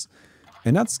this,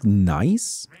 and that's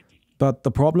nice. But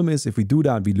the problem is, if we do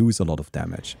that, we lose a lot of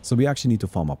damage. So we actually need to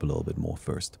farm up a little bit more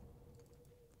first.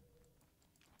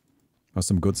 There's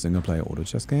some good single-player auto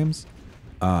chess games.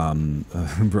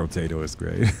 Brotato is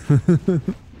great.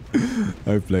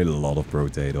 I've played a lot of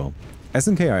Brotato.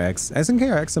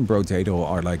 SNKRX and Brotato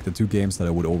are like the two games that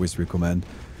I would always recommend.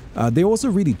 They're also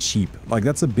really cheap. Like,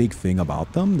 that's a big thing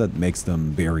about them that makes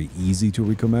them very easy to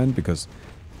recommend, because,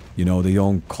 you know, they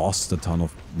don't cost a ton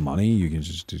of money. You can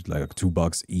just do like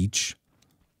 $2 each.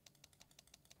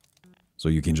 So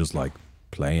you can just like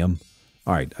play them.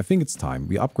 All right, I think it's time.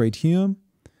 We upgrade here.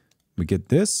 We get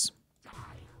this.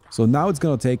 So now it's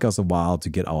going to take us a while to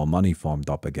get our money farmed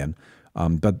up again.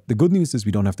 But the good news is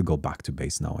we don't have to go back to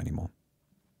base now anymore.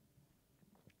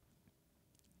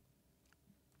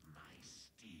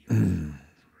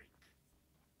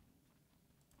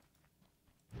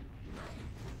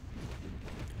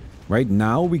 Right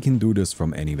now we can do this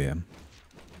from anywhere.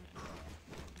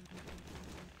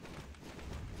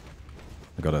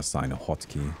 I gotta assign a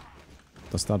hotkey.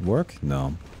 Does that work?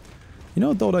 No. You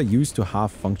know, Dota used to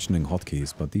have functioning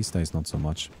hotkeys, but these days not so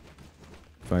much.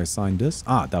 If I assign this...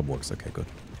 Ah, that works. Okay, good.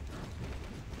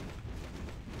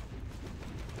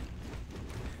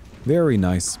 Very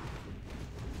nice.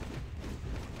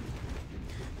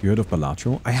 You heard of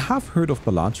Balatro? I have heard of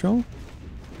Balatro.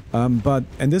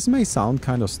 And this may sound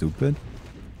kind of stupid,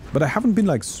 but I haven't been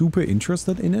like super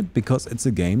interested in it because it's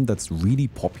a game that's really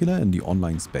popular in the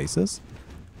online spaces.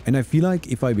 And I feel like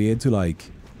if I were to like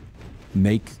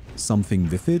make something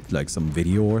with it, like some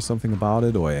video or something about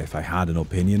it, or if I had an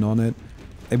opinion on it,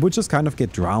 it would just kind of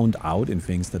get drowned out in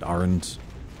things that aren't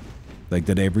like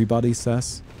that everybody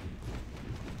says.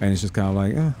 And it's just kind of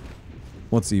like,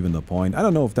 what's even the point? I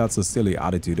don't know if that's a silly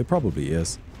attitude. It probably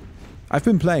is. I've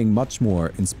been playing much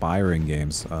more inspiring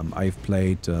games. I've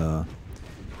played...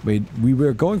 we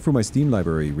were going through my Steam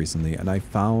library recently and I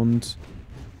found...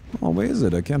 Oh, where is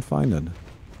it? I can't find it.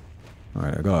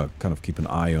 Alright, I gotta kind of keep an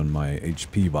eye on my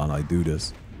HP while I do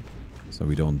this, so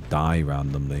we don't die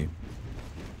randomly.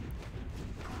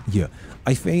 Yeah,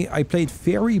 I played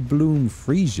Fairy Bloom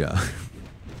Freesia,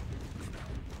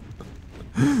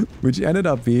 which ended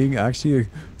up being actually a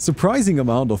surprising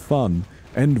amount of fun,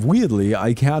 and weirdly,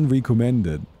 I can recommend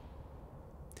it.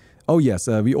 Oh yes,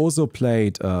 we also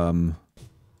played, what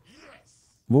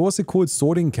was it called?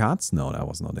 Sorting Cats? No, that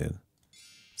was not it.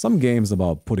 Some games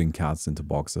about putting cats into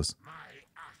boxes.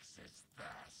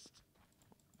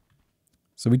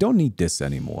 So we don't need this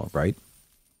anymore, right?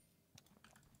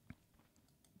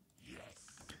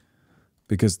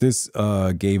 Because this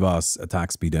gave us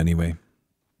attack speed anyway.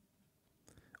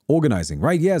 Organizing,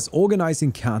 right? Yes,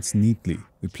 organizing cats neatly.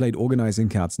 We played Organizing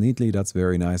Cats Neatly. That's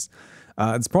very nice.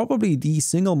 It's probably the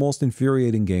single most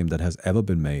infuriating game that has ever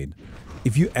been made.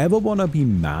 If you ever want to be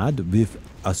mad with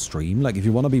a stream, like if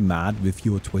you want to be mad with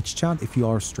your Twitch chat, if you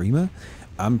are a streamer,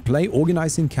 Play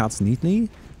organizing cards neatly.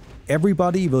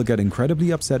 Everybody will get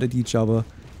incredibly upset at each other.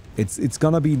 It's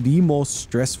gonna be the most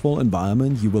stressful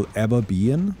environment you will ever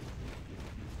be in.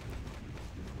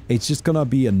 It's just gonna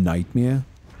be a nightmare.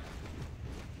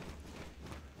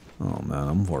 Oh man,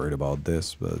 I'm worried about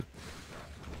this, but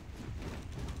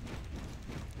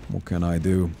what can I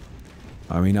do?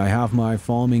 I mean, I have my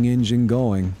farming engine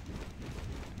going.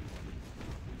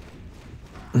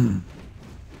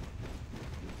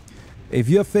 If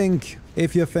you think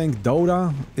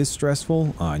Dota is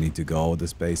stressful, I need to go.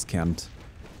 This base can't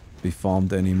be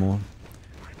farmed anymore.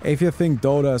 If you think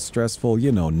Dota is stressful,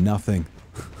 you know nothing.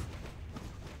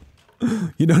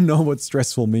 You don't know what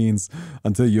stressful means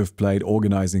until you've played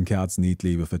organizing cards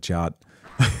neatly with a chat.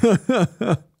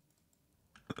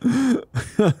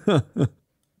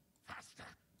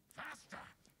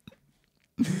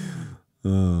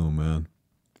 Oh man.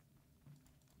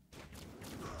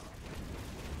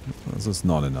 This is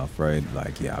not enough, right?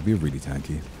 Like, yeah, we're really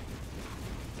tanky.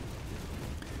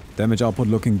 Damage output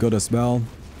looking good as well.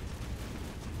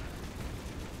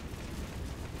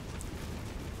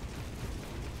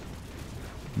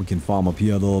 We can farm up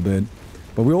here a little bit.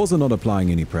 But we're also not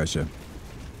applying any pressure.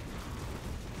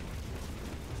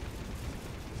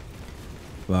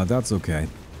 But that's okay.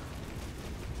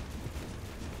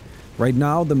 Right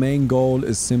now, the main goal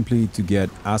is simply to get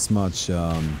as much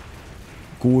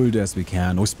gold as we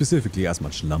can, or specifically as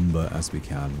much lumber as we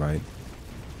can, right?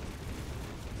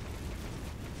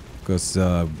 Because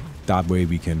that way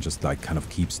we can just like kind of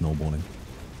keep snowballing.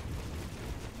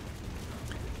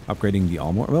 Upgrading the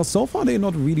armor. Well, so far they're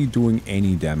not really doing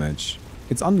any damage.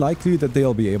 It's unlikely that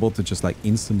they'll be able to just like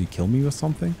instantly kill me with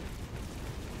something.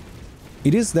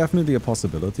 It is definitely a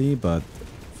possibility, but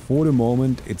for the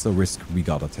moment it's a risk we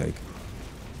gotta take.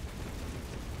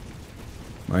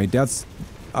 Right, that's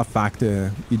a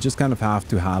factor. You just kind of have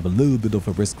to have a little bit of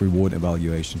a risk-reward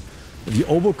evaluation. If you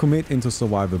overcommit into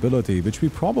survivability, which we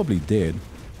probably did,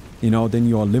 you know, then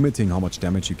you are limiting how much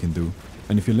damage you can do.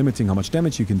 And if you're limiting how much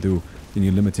damage you can do, then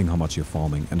you're limiting how much you're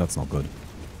farming, and that's not good.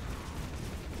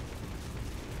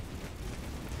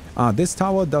 This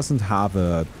tower doesn't have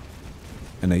a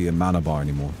mana bar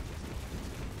anymore.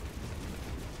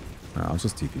 I'll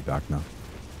just TP back now.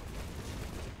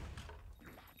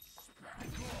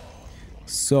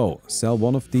 So, sell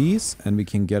one of these, and we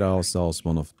can get ourselves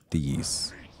one of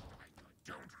these.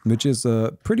 Which is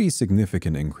a pretty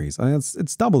significant increase. I mean,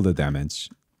 it's double the damage.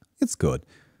 It's good.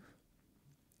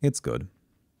 It's good.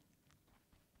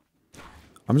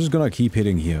 I'm just gonna keep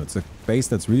hitting here. It's a base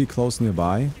that's really close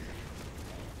nearby.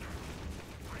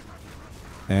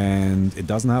 And it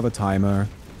doesn't have a timer.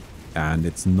 And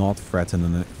it's not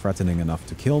threatening enough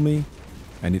to kill me.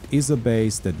 And it is a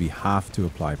base that we have to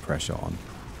apply pressure on.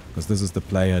 Because this is the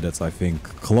player that's, I think,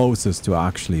 closest to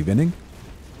actually winning.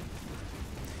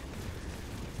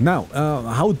 Now,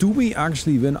 how do we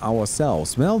actually win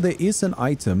ourselves? Well, there is an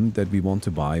item that we want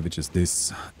to buy, which is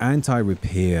this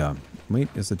anti-repair. Wait,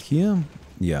 is it here?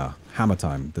 Yeah, hammer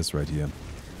time, this right here.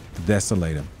 The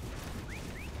Desolator.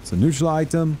 It's a neutral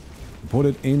item. Put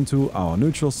it into our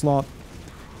neutral slot.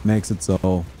 Makes it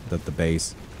so that the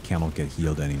base cannot get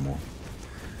healed anymore.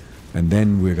 And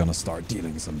then we're gonna start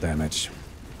dealing some damage.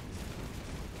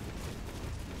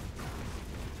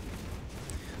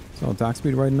 So attack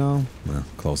speed right now, well,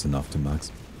 close enough to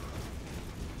max.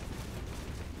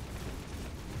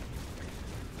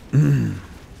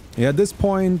 Yeah, at this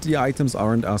point, the items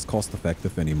aren't as cost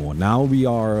effective anymore. Now we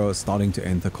are starting to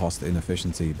enter cost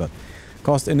inefficiency, but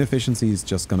cost inefficiency is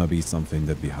just gonna be something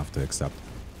that we have to accept.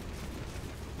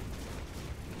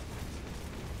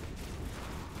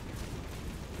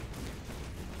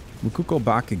 We could go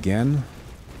back again,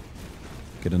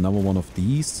 get another one of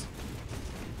these.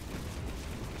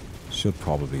 Should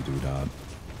probably do that.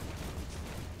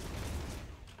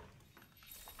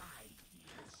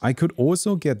 I could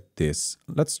also get this.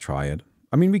 Let's try it.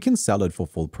 I mean, we can sell it for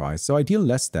full price. So I deal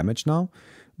less damage now.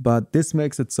 But this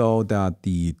makes it so that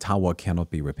the tower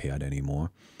cannot be repaired anymore.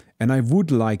 And I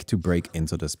would like to break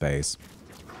into the space.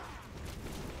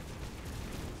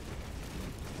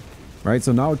 Right,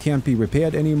 so now it can't be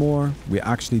repaired anymore. We're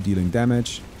actually dealing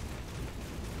damage.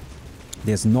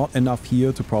 There's not enough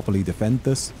here to properly defend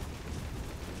this.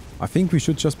 I think we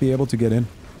should just be able to get in.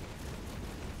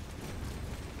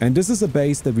 And this is a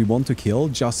base that we want to kill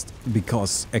just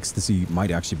because Ecstasy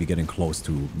might actually be getting close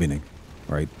to winning,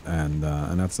 right? And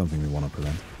that's something we want to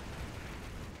prevent.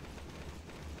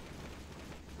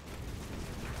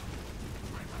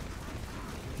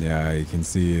 Yeah, you can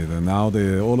see that now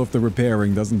all of the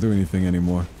repairing doesn't do anything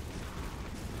anymore.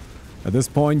 At this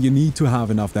point, you need to have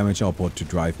enough damage output to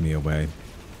drive me away.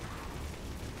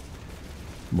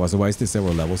 Was why is there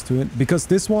several levels to it? Because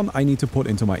this one I need to put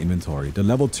into my inventory. The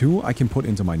level 2 I can put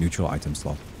into my neutral item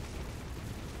slot.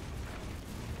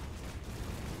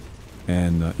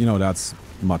 And, you know, that's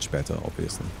much better,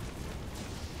 obviously.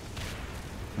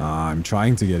 I'm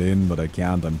trying to get in, but I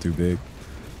can't. I'm too big.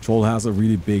 Troll has a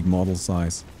really big model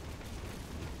size.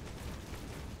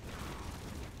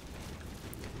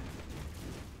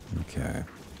 Okay.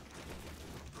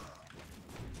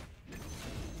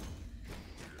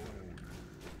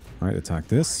 Alright, attack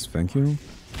this. Thank you.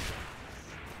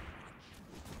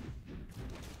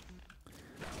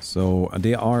 So,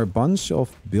 there are a bunch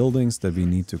of buildings that we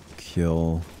need to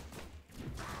kill.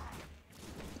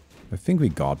 I think we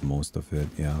got most of it,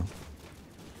 yeah.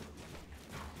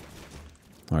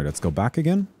 Alright, let's go back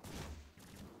again.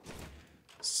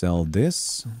 Sell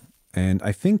this. And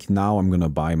I think now I'm gonna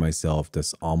buy myself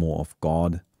this Armor of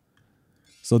God.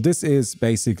 So this is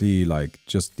basically like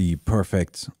just the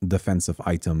perfect defensive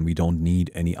item. We don't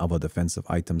need any other defensive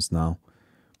items now.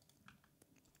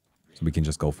 So we can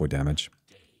just go for damage.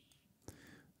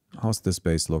 How's this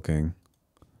base looking?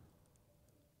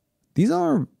 These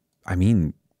are, I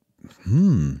mean,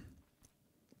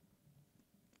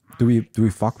 Do we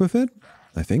fuck with it?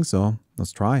 I think so.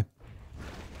 Let's try.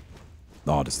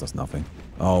 Oh, this does nothing.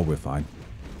 Oh, we're fine.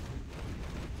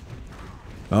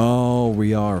 Oh,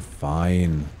 we are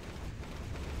fine.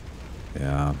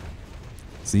 Yeah.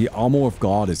 See, Armor of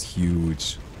God is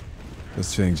huge.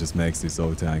 This thing just makes it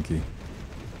so tanky.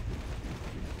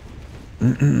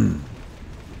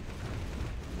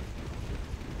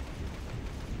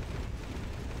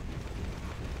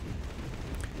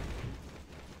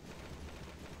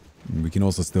 We can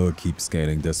also still keep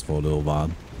scaling this for a little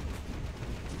while.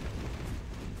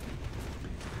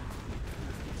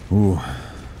 Ooh.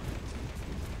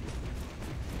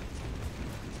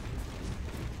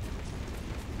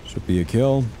 Should be a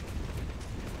kill.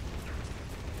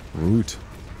 Root.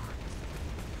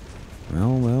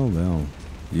 Well, well, well.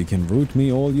 You can root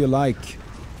me all you like,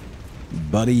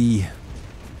 buddy.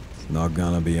 It's not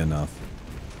gonna be enough.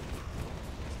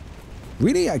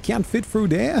 Really? I can't fit through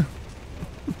there?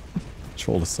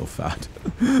 Troll is so fat.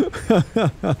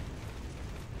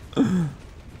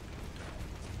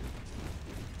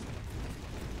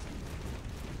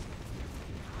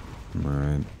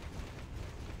 Alright.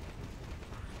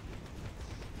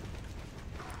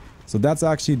 So that's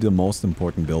actually the most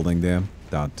important building there,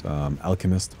 that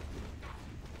alchemist.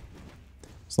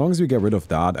 As long as we get rid of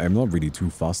that, I'm not really too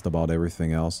fussed about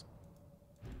everything else.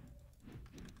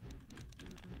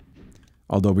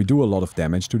 Although we do a lot of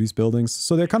damage to these buildings,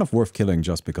 so they're kind of worth killing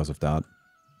just because of that.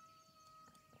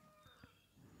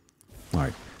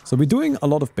 Alright, so we're doing a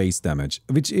lot of base damage,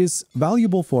 which is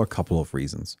valuable for a couple of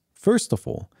reasons. First of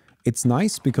all, it's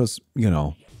nice because, you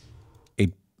know,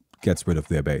 it gets rid of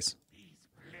their base.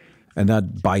 And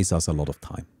that buys us a lot of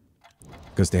time.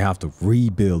 Because they have to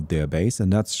rebuild their base,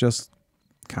 and that's just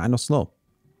kind of slow.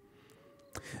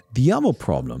 The other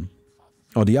problem,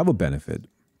 or the other benefit,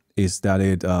 is that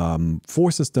it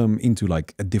forces them into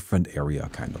like a different area,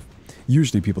 kind of.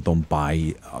 Usually people don't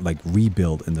buy, like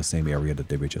rebuild in the same area that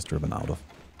they were just driven out of.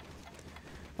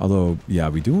 Although, yeah,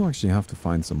 we do actually have to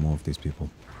find some more of these people.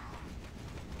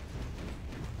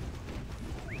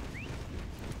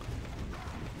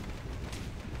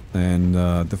 And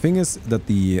the thing is that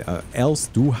the elves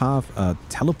do have a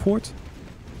teleport.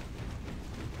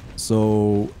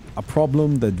 So a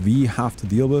problem that we have to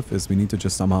deal with is we need to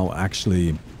just somehow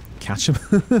actually catch him.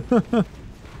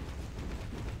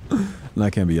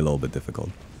 That can be a little bit difficult.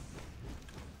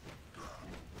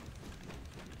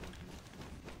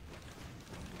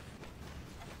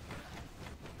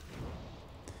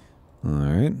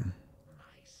 Alright.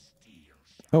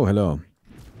 Oh, hello.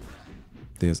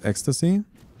 There's ecstasy.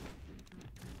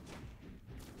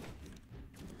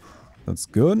 That's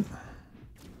good.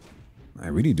 I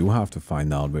really do have to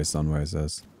find out where Sunrise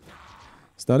is.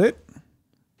 Is that it?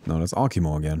 No, that's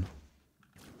Arkimo again.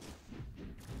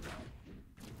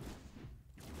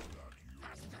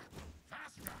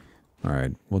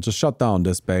 Alright, we'll just shut down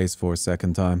this base for a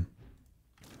second time.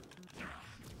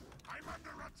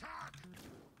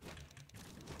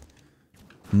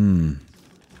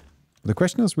 The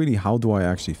question is really, how do I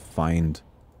actually find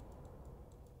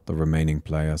the remaining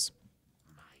players?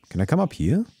 Can I come up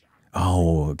here?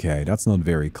 Oh, okay, that's not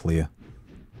very clear.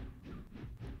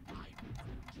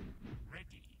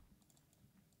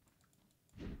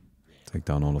 Take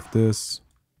down all of this.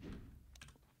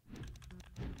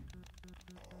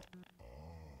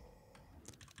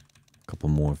 Couple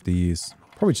more of these.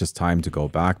 Probably just time to go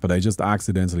back, but I just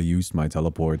accidentally used my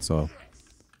teleport, so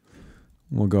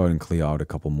we'll go ahead and clear out a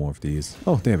couple more of these.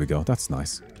 Oh, there we go. That's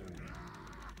nice.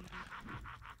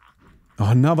 Oh,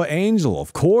 another angel,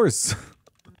 of course.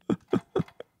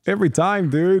 Every time,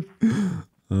 dude.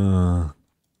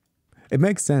 It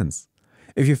makes sense.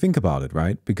 If you think about it,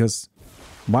 right? Because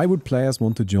why would players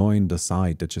want to join the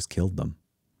side that just killed them?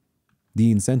 The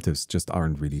incentives just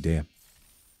aren't really there.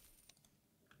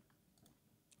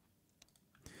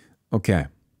 Okay.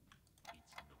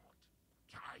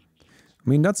 I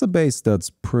mean, that's a base that's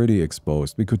pretty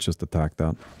exposed. We could just attack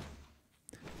that.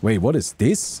 Wait, what is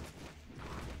this?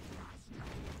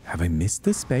 Have I missed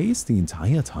this base the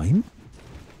entire time?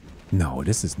 No,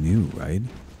 this is new, right?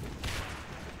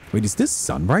 Wait, is this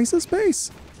Sunrise's base?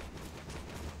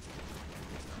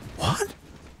 What?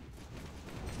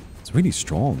 It's really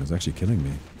strong. It's actually killing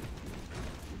me.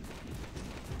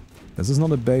 This is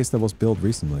not a base that was built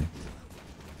recently.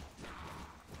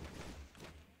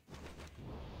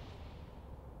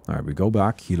 Alright, we go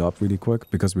back, heal up really quick.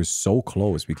 Because we're so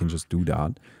close, we can just do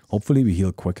that. Hopefully we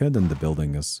heal quicker than the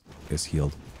building is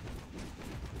healed.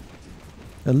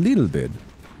 A little bit.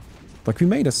 Like, we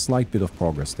made a slight bit of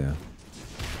progress there.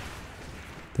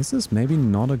 This is maybe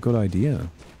not a good idea.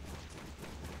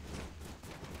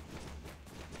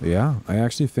 Yeah, I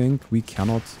actually think we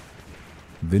cannot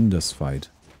win this fight.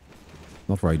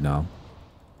 Not right now.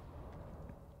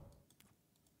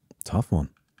 Tough one.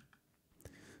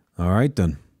 Alright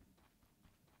then.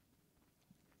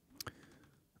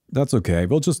 That's okay.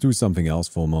 We'll just do something else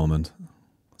for a moment.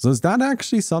 So is that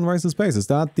actually Sunrise's base? Is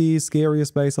that the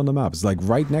scariest base on the map? It's like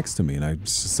right next to me and I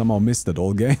somehow missed it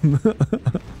all game.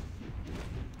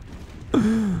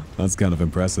 That's kind of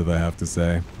impressive, I have to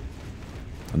say.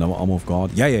 Another Arm of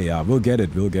God. Yeah. We'll get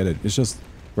it. We'll get it. It's just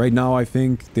right now I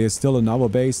think there's still another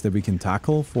base that we can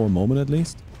tackle for a moment at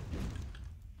least.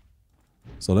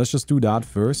 So let's just do that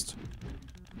first.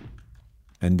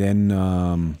 And then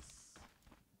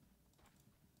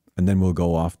we'll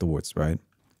go afterwards, right?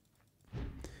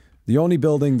 The only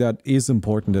building that is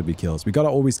important that we kill is we gotta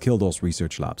always kill those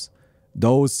research labs.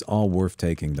 Those are worth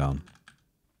taking down.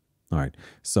 Alright,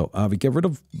 so we get rid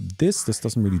of this. This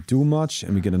doesn't really do much.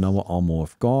 And we get another Armor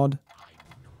of God.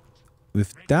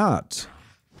 With that...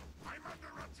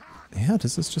 Yeah,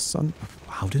 this is just some...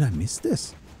 How did I miss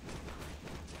this?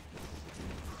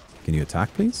 Can you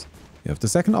attack, please? Yeah, with the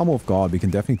second Armor of God, we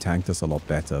can definitely tank this a lot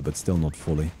better, but still not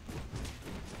fully.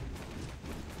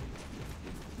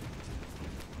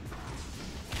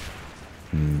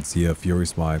 It's here, Fury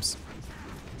Swipes.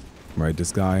 Right,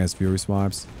 this guy has Fury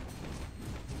Swipes.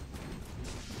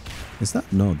 Is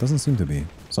that? No, it doesn't seem to be.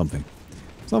 Something.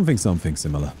 Something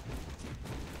similar.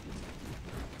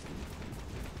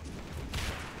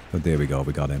 But there we go,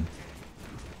 we got him.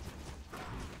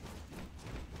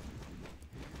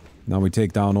 Now we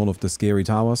take down all of the scary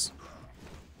towers.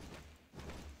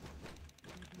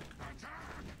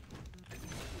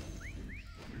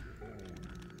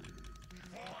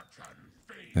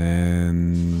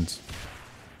 And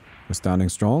we're standing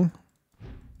strong.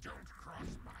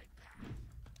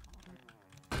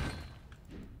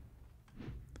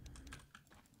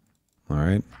 All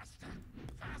right.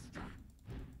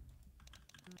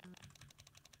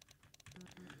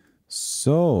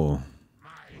 So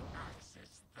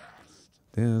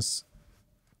there's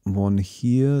one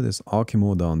here. There's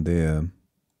Arkimo down there.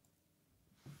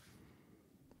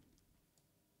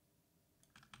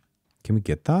 Can we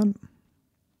get that?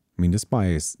 I mean, this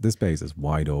base is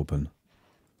wide open.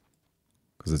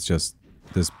 Because it's just,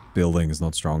 this building is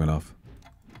not strong enough.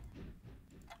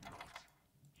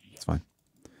 It's fine.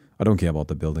 I don't care about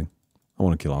the building. I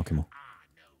want to kill Arkimo.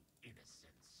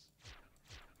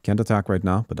 Can't attack right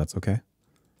now, but that's okay.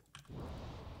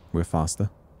 We're faster.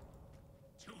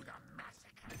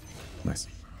 Nice.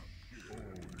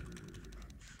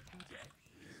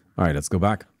 Alright, let's go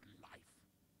back.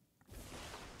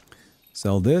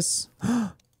 Sell this.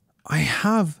 I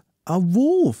have a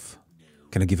wolf.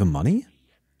 Can I give him money?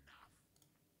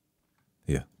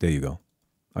 Yeah, there you go.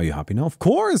 Are you happy now? Of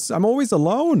course! I'm always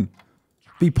alone!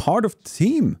 Be part of the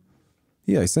team.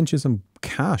 Yeah, I sent you some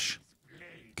cash.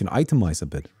 You can itemize a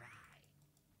bit.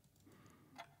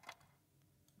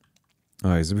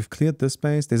 Alright, so we've cleared this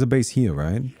base. There's a base here,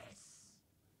 right?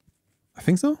 I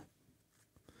think so.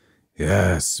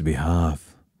 Yes, we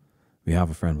have. We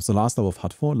have a friend. What's the last level of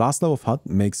hut for? Last level of hut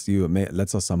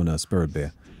lets us summon a spirit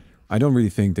bear. I don't really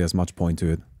think there's much point to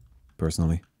it,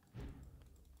 personally.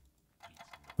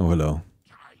 Oh, hello.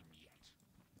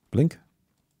 Blink?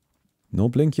 No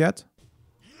blink yet?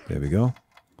 There we go.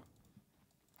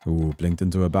 Ooh, blinked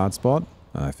into a bad spot.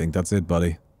 I think that's it,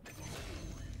 buddy.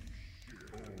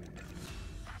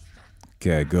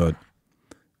 Okay, good.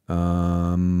 Where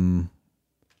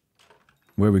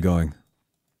are we going?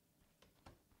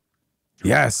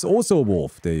 Yes, also a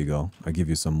wolf. There you go. I give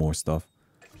you some more stuff.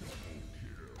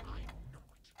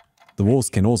 The wolves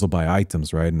can also buy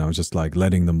items, right? And I was just like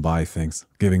letting them buy things,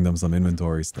 giving them some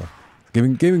inventory stuff.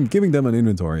 Giving them an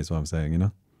inventory is what I'm saying, you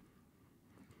know?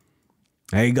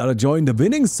 Hey, you gotta join the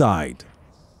winning side.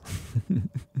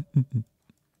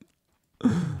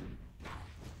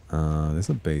 There's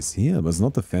a base here, but it's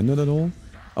not defended at all.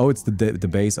 Oh, it's the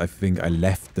base. I think I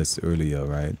left this earlier,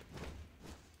 right?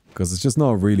 Because it's just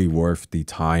not really worth the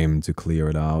time to clear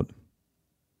it out.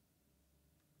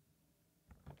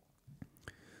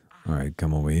 Alright,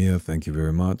 come over here. Thank you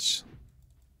very much.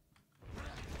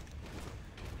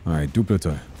 Alright,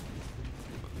 duplicator.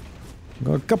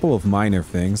 Got a couple of minor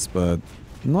things, but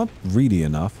not really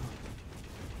enough.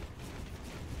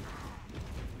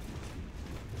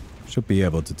 Should be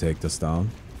able to take this down.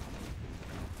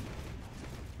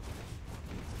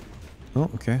 Oh,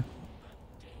 okay.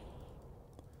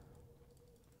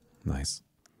 Nice.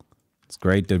 It's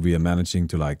great that we are managing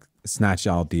to, like, snatch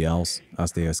out the elves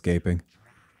as they are escaping.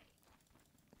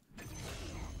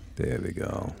 There we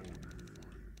go.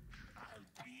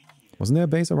 Wasn't there a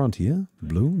base around here?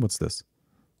 Blue? What's this?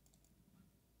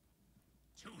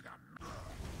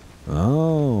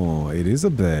 Oh, it is a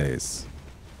base.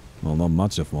 Well, not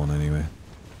much of one anyway.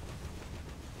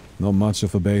 Not much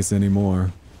of a base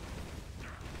anymore.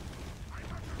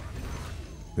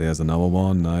 There's another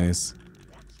one. Nice.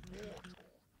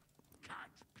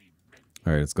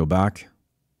 Alright, let's go back.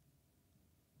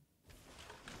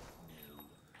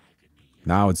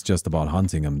 Now it's just about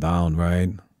hunting them down, right?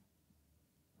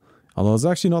 Although it's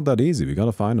actually not that easy. We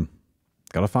gotta find them.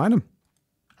 Gotta find them.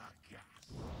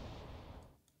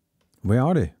 Where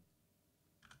are they?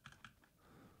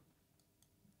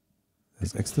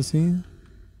 There's ecstasy.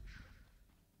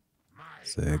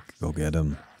 Sick. Go get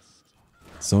them.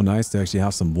 So nice to actually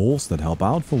have some wolves that help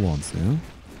out for once, yeah?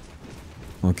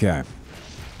 Okay.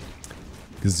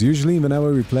 Because usually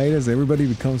whenever we play this, everybody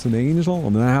becomes an angel,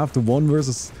 and then I have to 1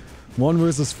 versus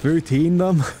 13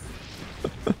 them.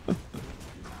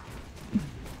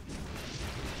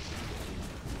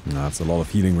 That's a lot of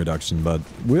healing reduction, but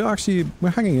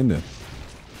we're hanging in there.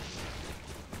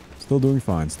 Still doing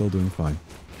fine, still doing fine.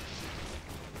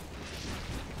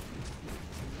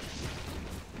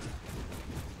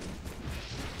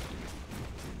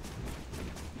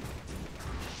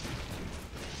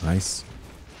 Nice.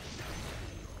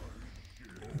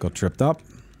 Got tripped up.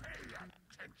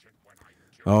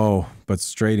 Oh, but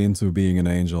straight into being an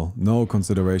angel. No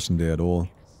consideration there at all.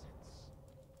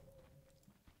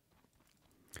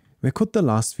 Where could the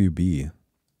last few be?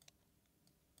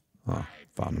 Oh,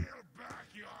 found him.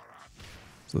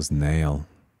 So it's nail.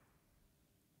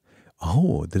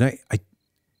 Oh, did I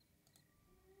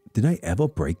ever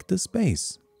break this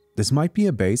base? This might be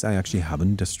a base I actually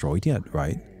haven't destroyed yet,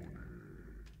 right?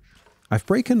 I've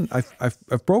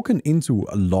broken into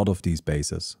a lot of these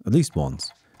bases, at least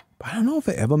once. But I don't know if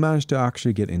I ever managed to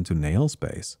actually get into Nail's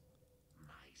base.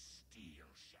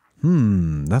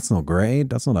 That's not great.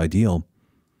 That's not ideal.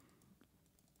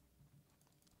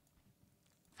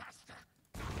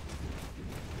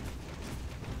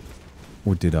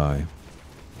 Or did I?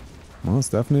 Well, it's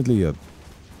definitely a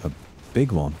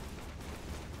big one.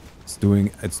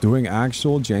 It's doing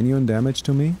actual genuine damage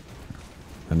to me.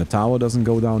 And the tower doesn't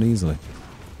go down easily.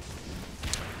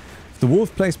 If the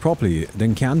wolf plays properly,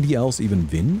 then can the elves even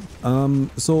win?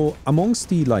 So amongst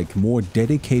the like more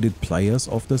dedicated players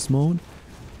of this mode,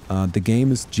 the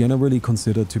game is generally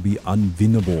considered to be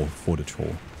unwinnable for the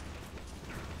troll.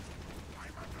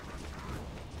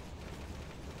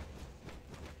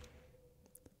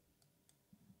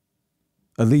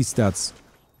 At least that's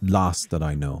last that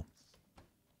I know.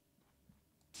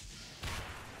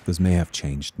 This may have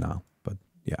changed now, but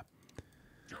yeah.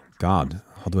 God,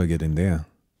 how do I get in there?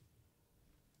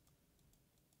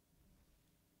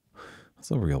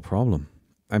 That's a real problem.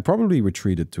 I probably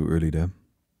retreated too early there.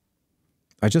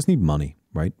 I just need money,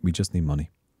 right? We just need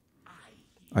money.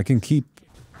 I can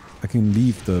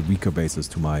leave the weaker bases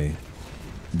to my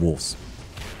wolves.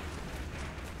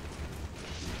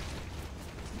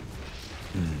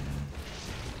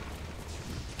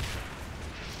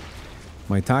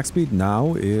 My attack speed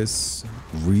now is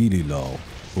really low.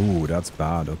 Ooh, that's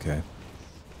bad. Okay.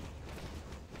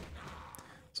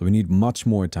 So we need much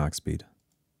more attack speed.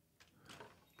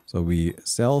 So we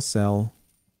sell,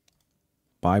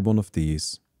 buy one of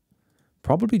these.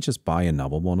 Probably just buy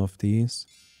another one of these.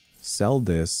 Sell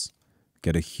this.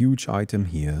 Get a huge item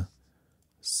here.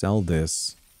 Sell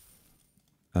this.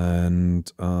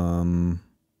 And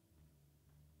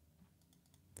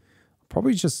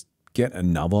probably just get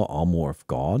another Armor of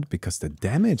God, because the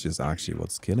damage is actually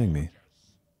what's killing me.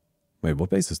 Wait, what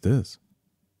base is this?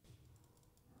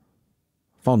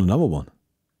 Found another one.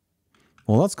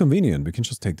 Well, that's convenient. We can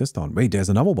just take this down. Wait, there's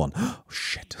another one. Oh,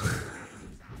 shit.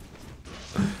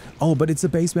 Oh, but it's a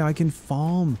base where I can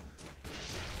farm.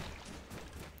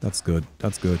 That's good.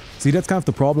 That's good. See, that's kind of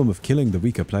the problem with killing the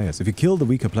weaker players. If you kill the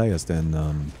weaker players,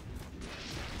 then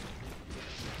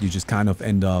you just kind of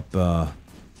end up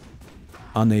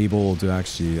unable to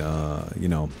actually, you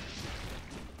know,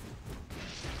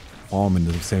 farm in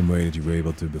the same way that you were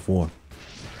able to before.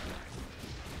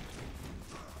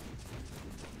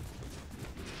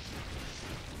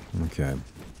 Okay.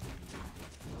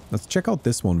 Let's check out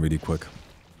this one really quick.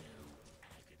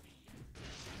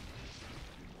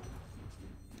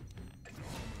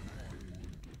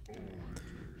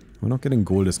 We're not getting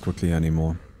gold as quickly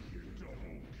anymore.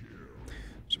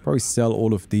 Should probably sell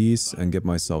all of these and get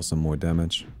myself some more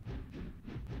damage.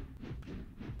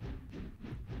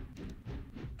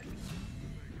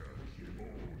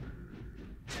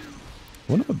 I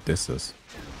wonder what this is.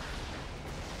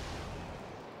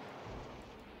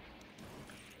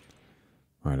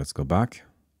 Alright, let's go back.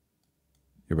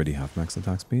 You already have max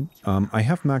attack speed? I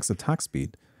have max attack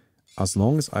speed as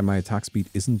long as my attack speed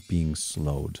isn't being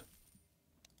slowed.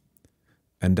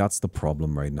 And that's the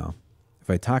problem right now. If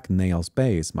I attack Nail's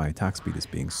base, my attack speed is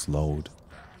being slowed.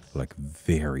 Like,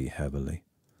 very heavily.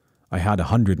 I had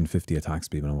 150 attack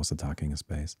speed when I was attacking his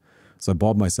base. So I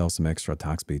bought myself some extra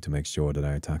attack speed to make sure that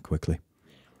I attack quickly.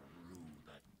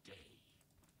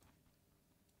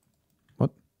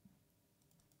 What?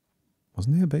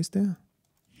 Wasn't there a base there?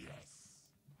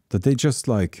 Did they just,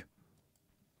 like,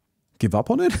 give up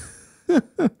on it?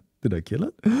 Did I kill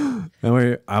it?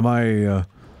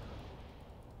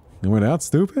 Am I that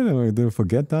stupid? Did I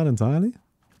forget that entirely?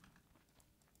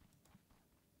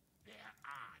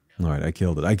 Alright, I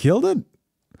killed it. I killed it?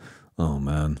 Oh,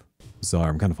 man. Sorry,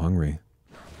 I'm kind of hungry.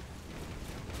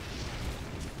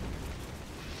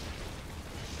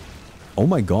 Oh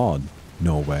my god.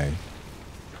 No way.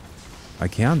 I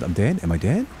can't. I'm dead. Am I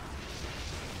dead?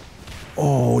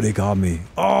 Oh, they got me.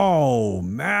 Oh,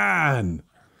 man.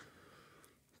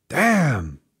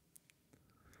 Damn.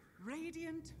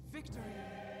 Radiant victory.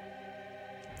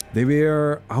 They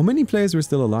were... How many players were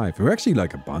still alive? There were actually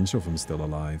like a bunch of them still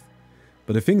alive.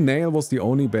 But I think Nail was the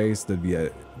only base that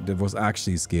that was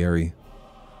actually scary.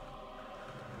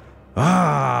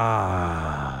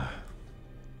 Ah.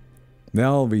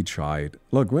 Well, we tried.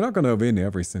 Look, we're not going to win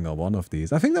every single one of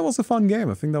these. I think that was a fun game.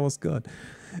 I think that was good.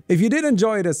 If you did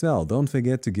enjoy it as well, don't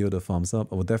forget to give it a thumbs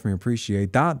up. I would definitely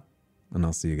appreciate that. And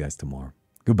I'll see you guys tomorrow.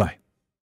 Goodbye.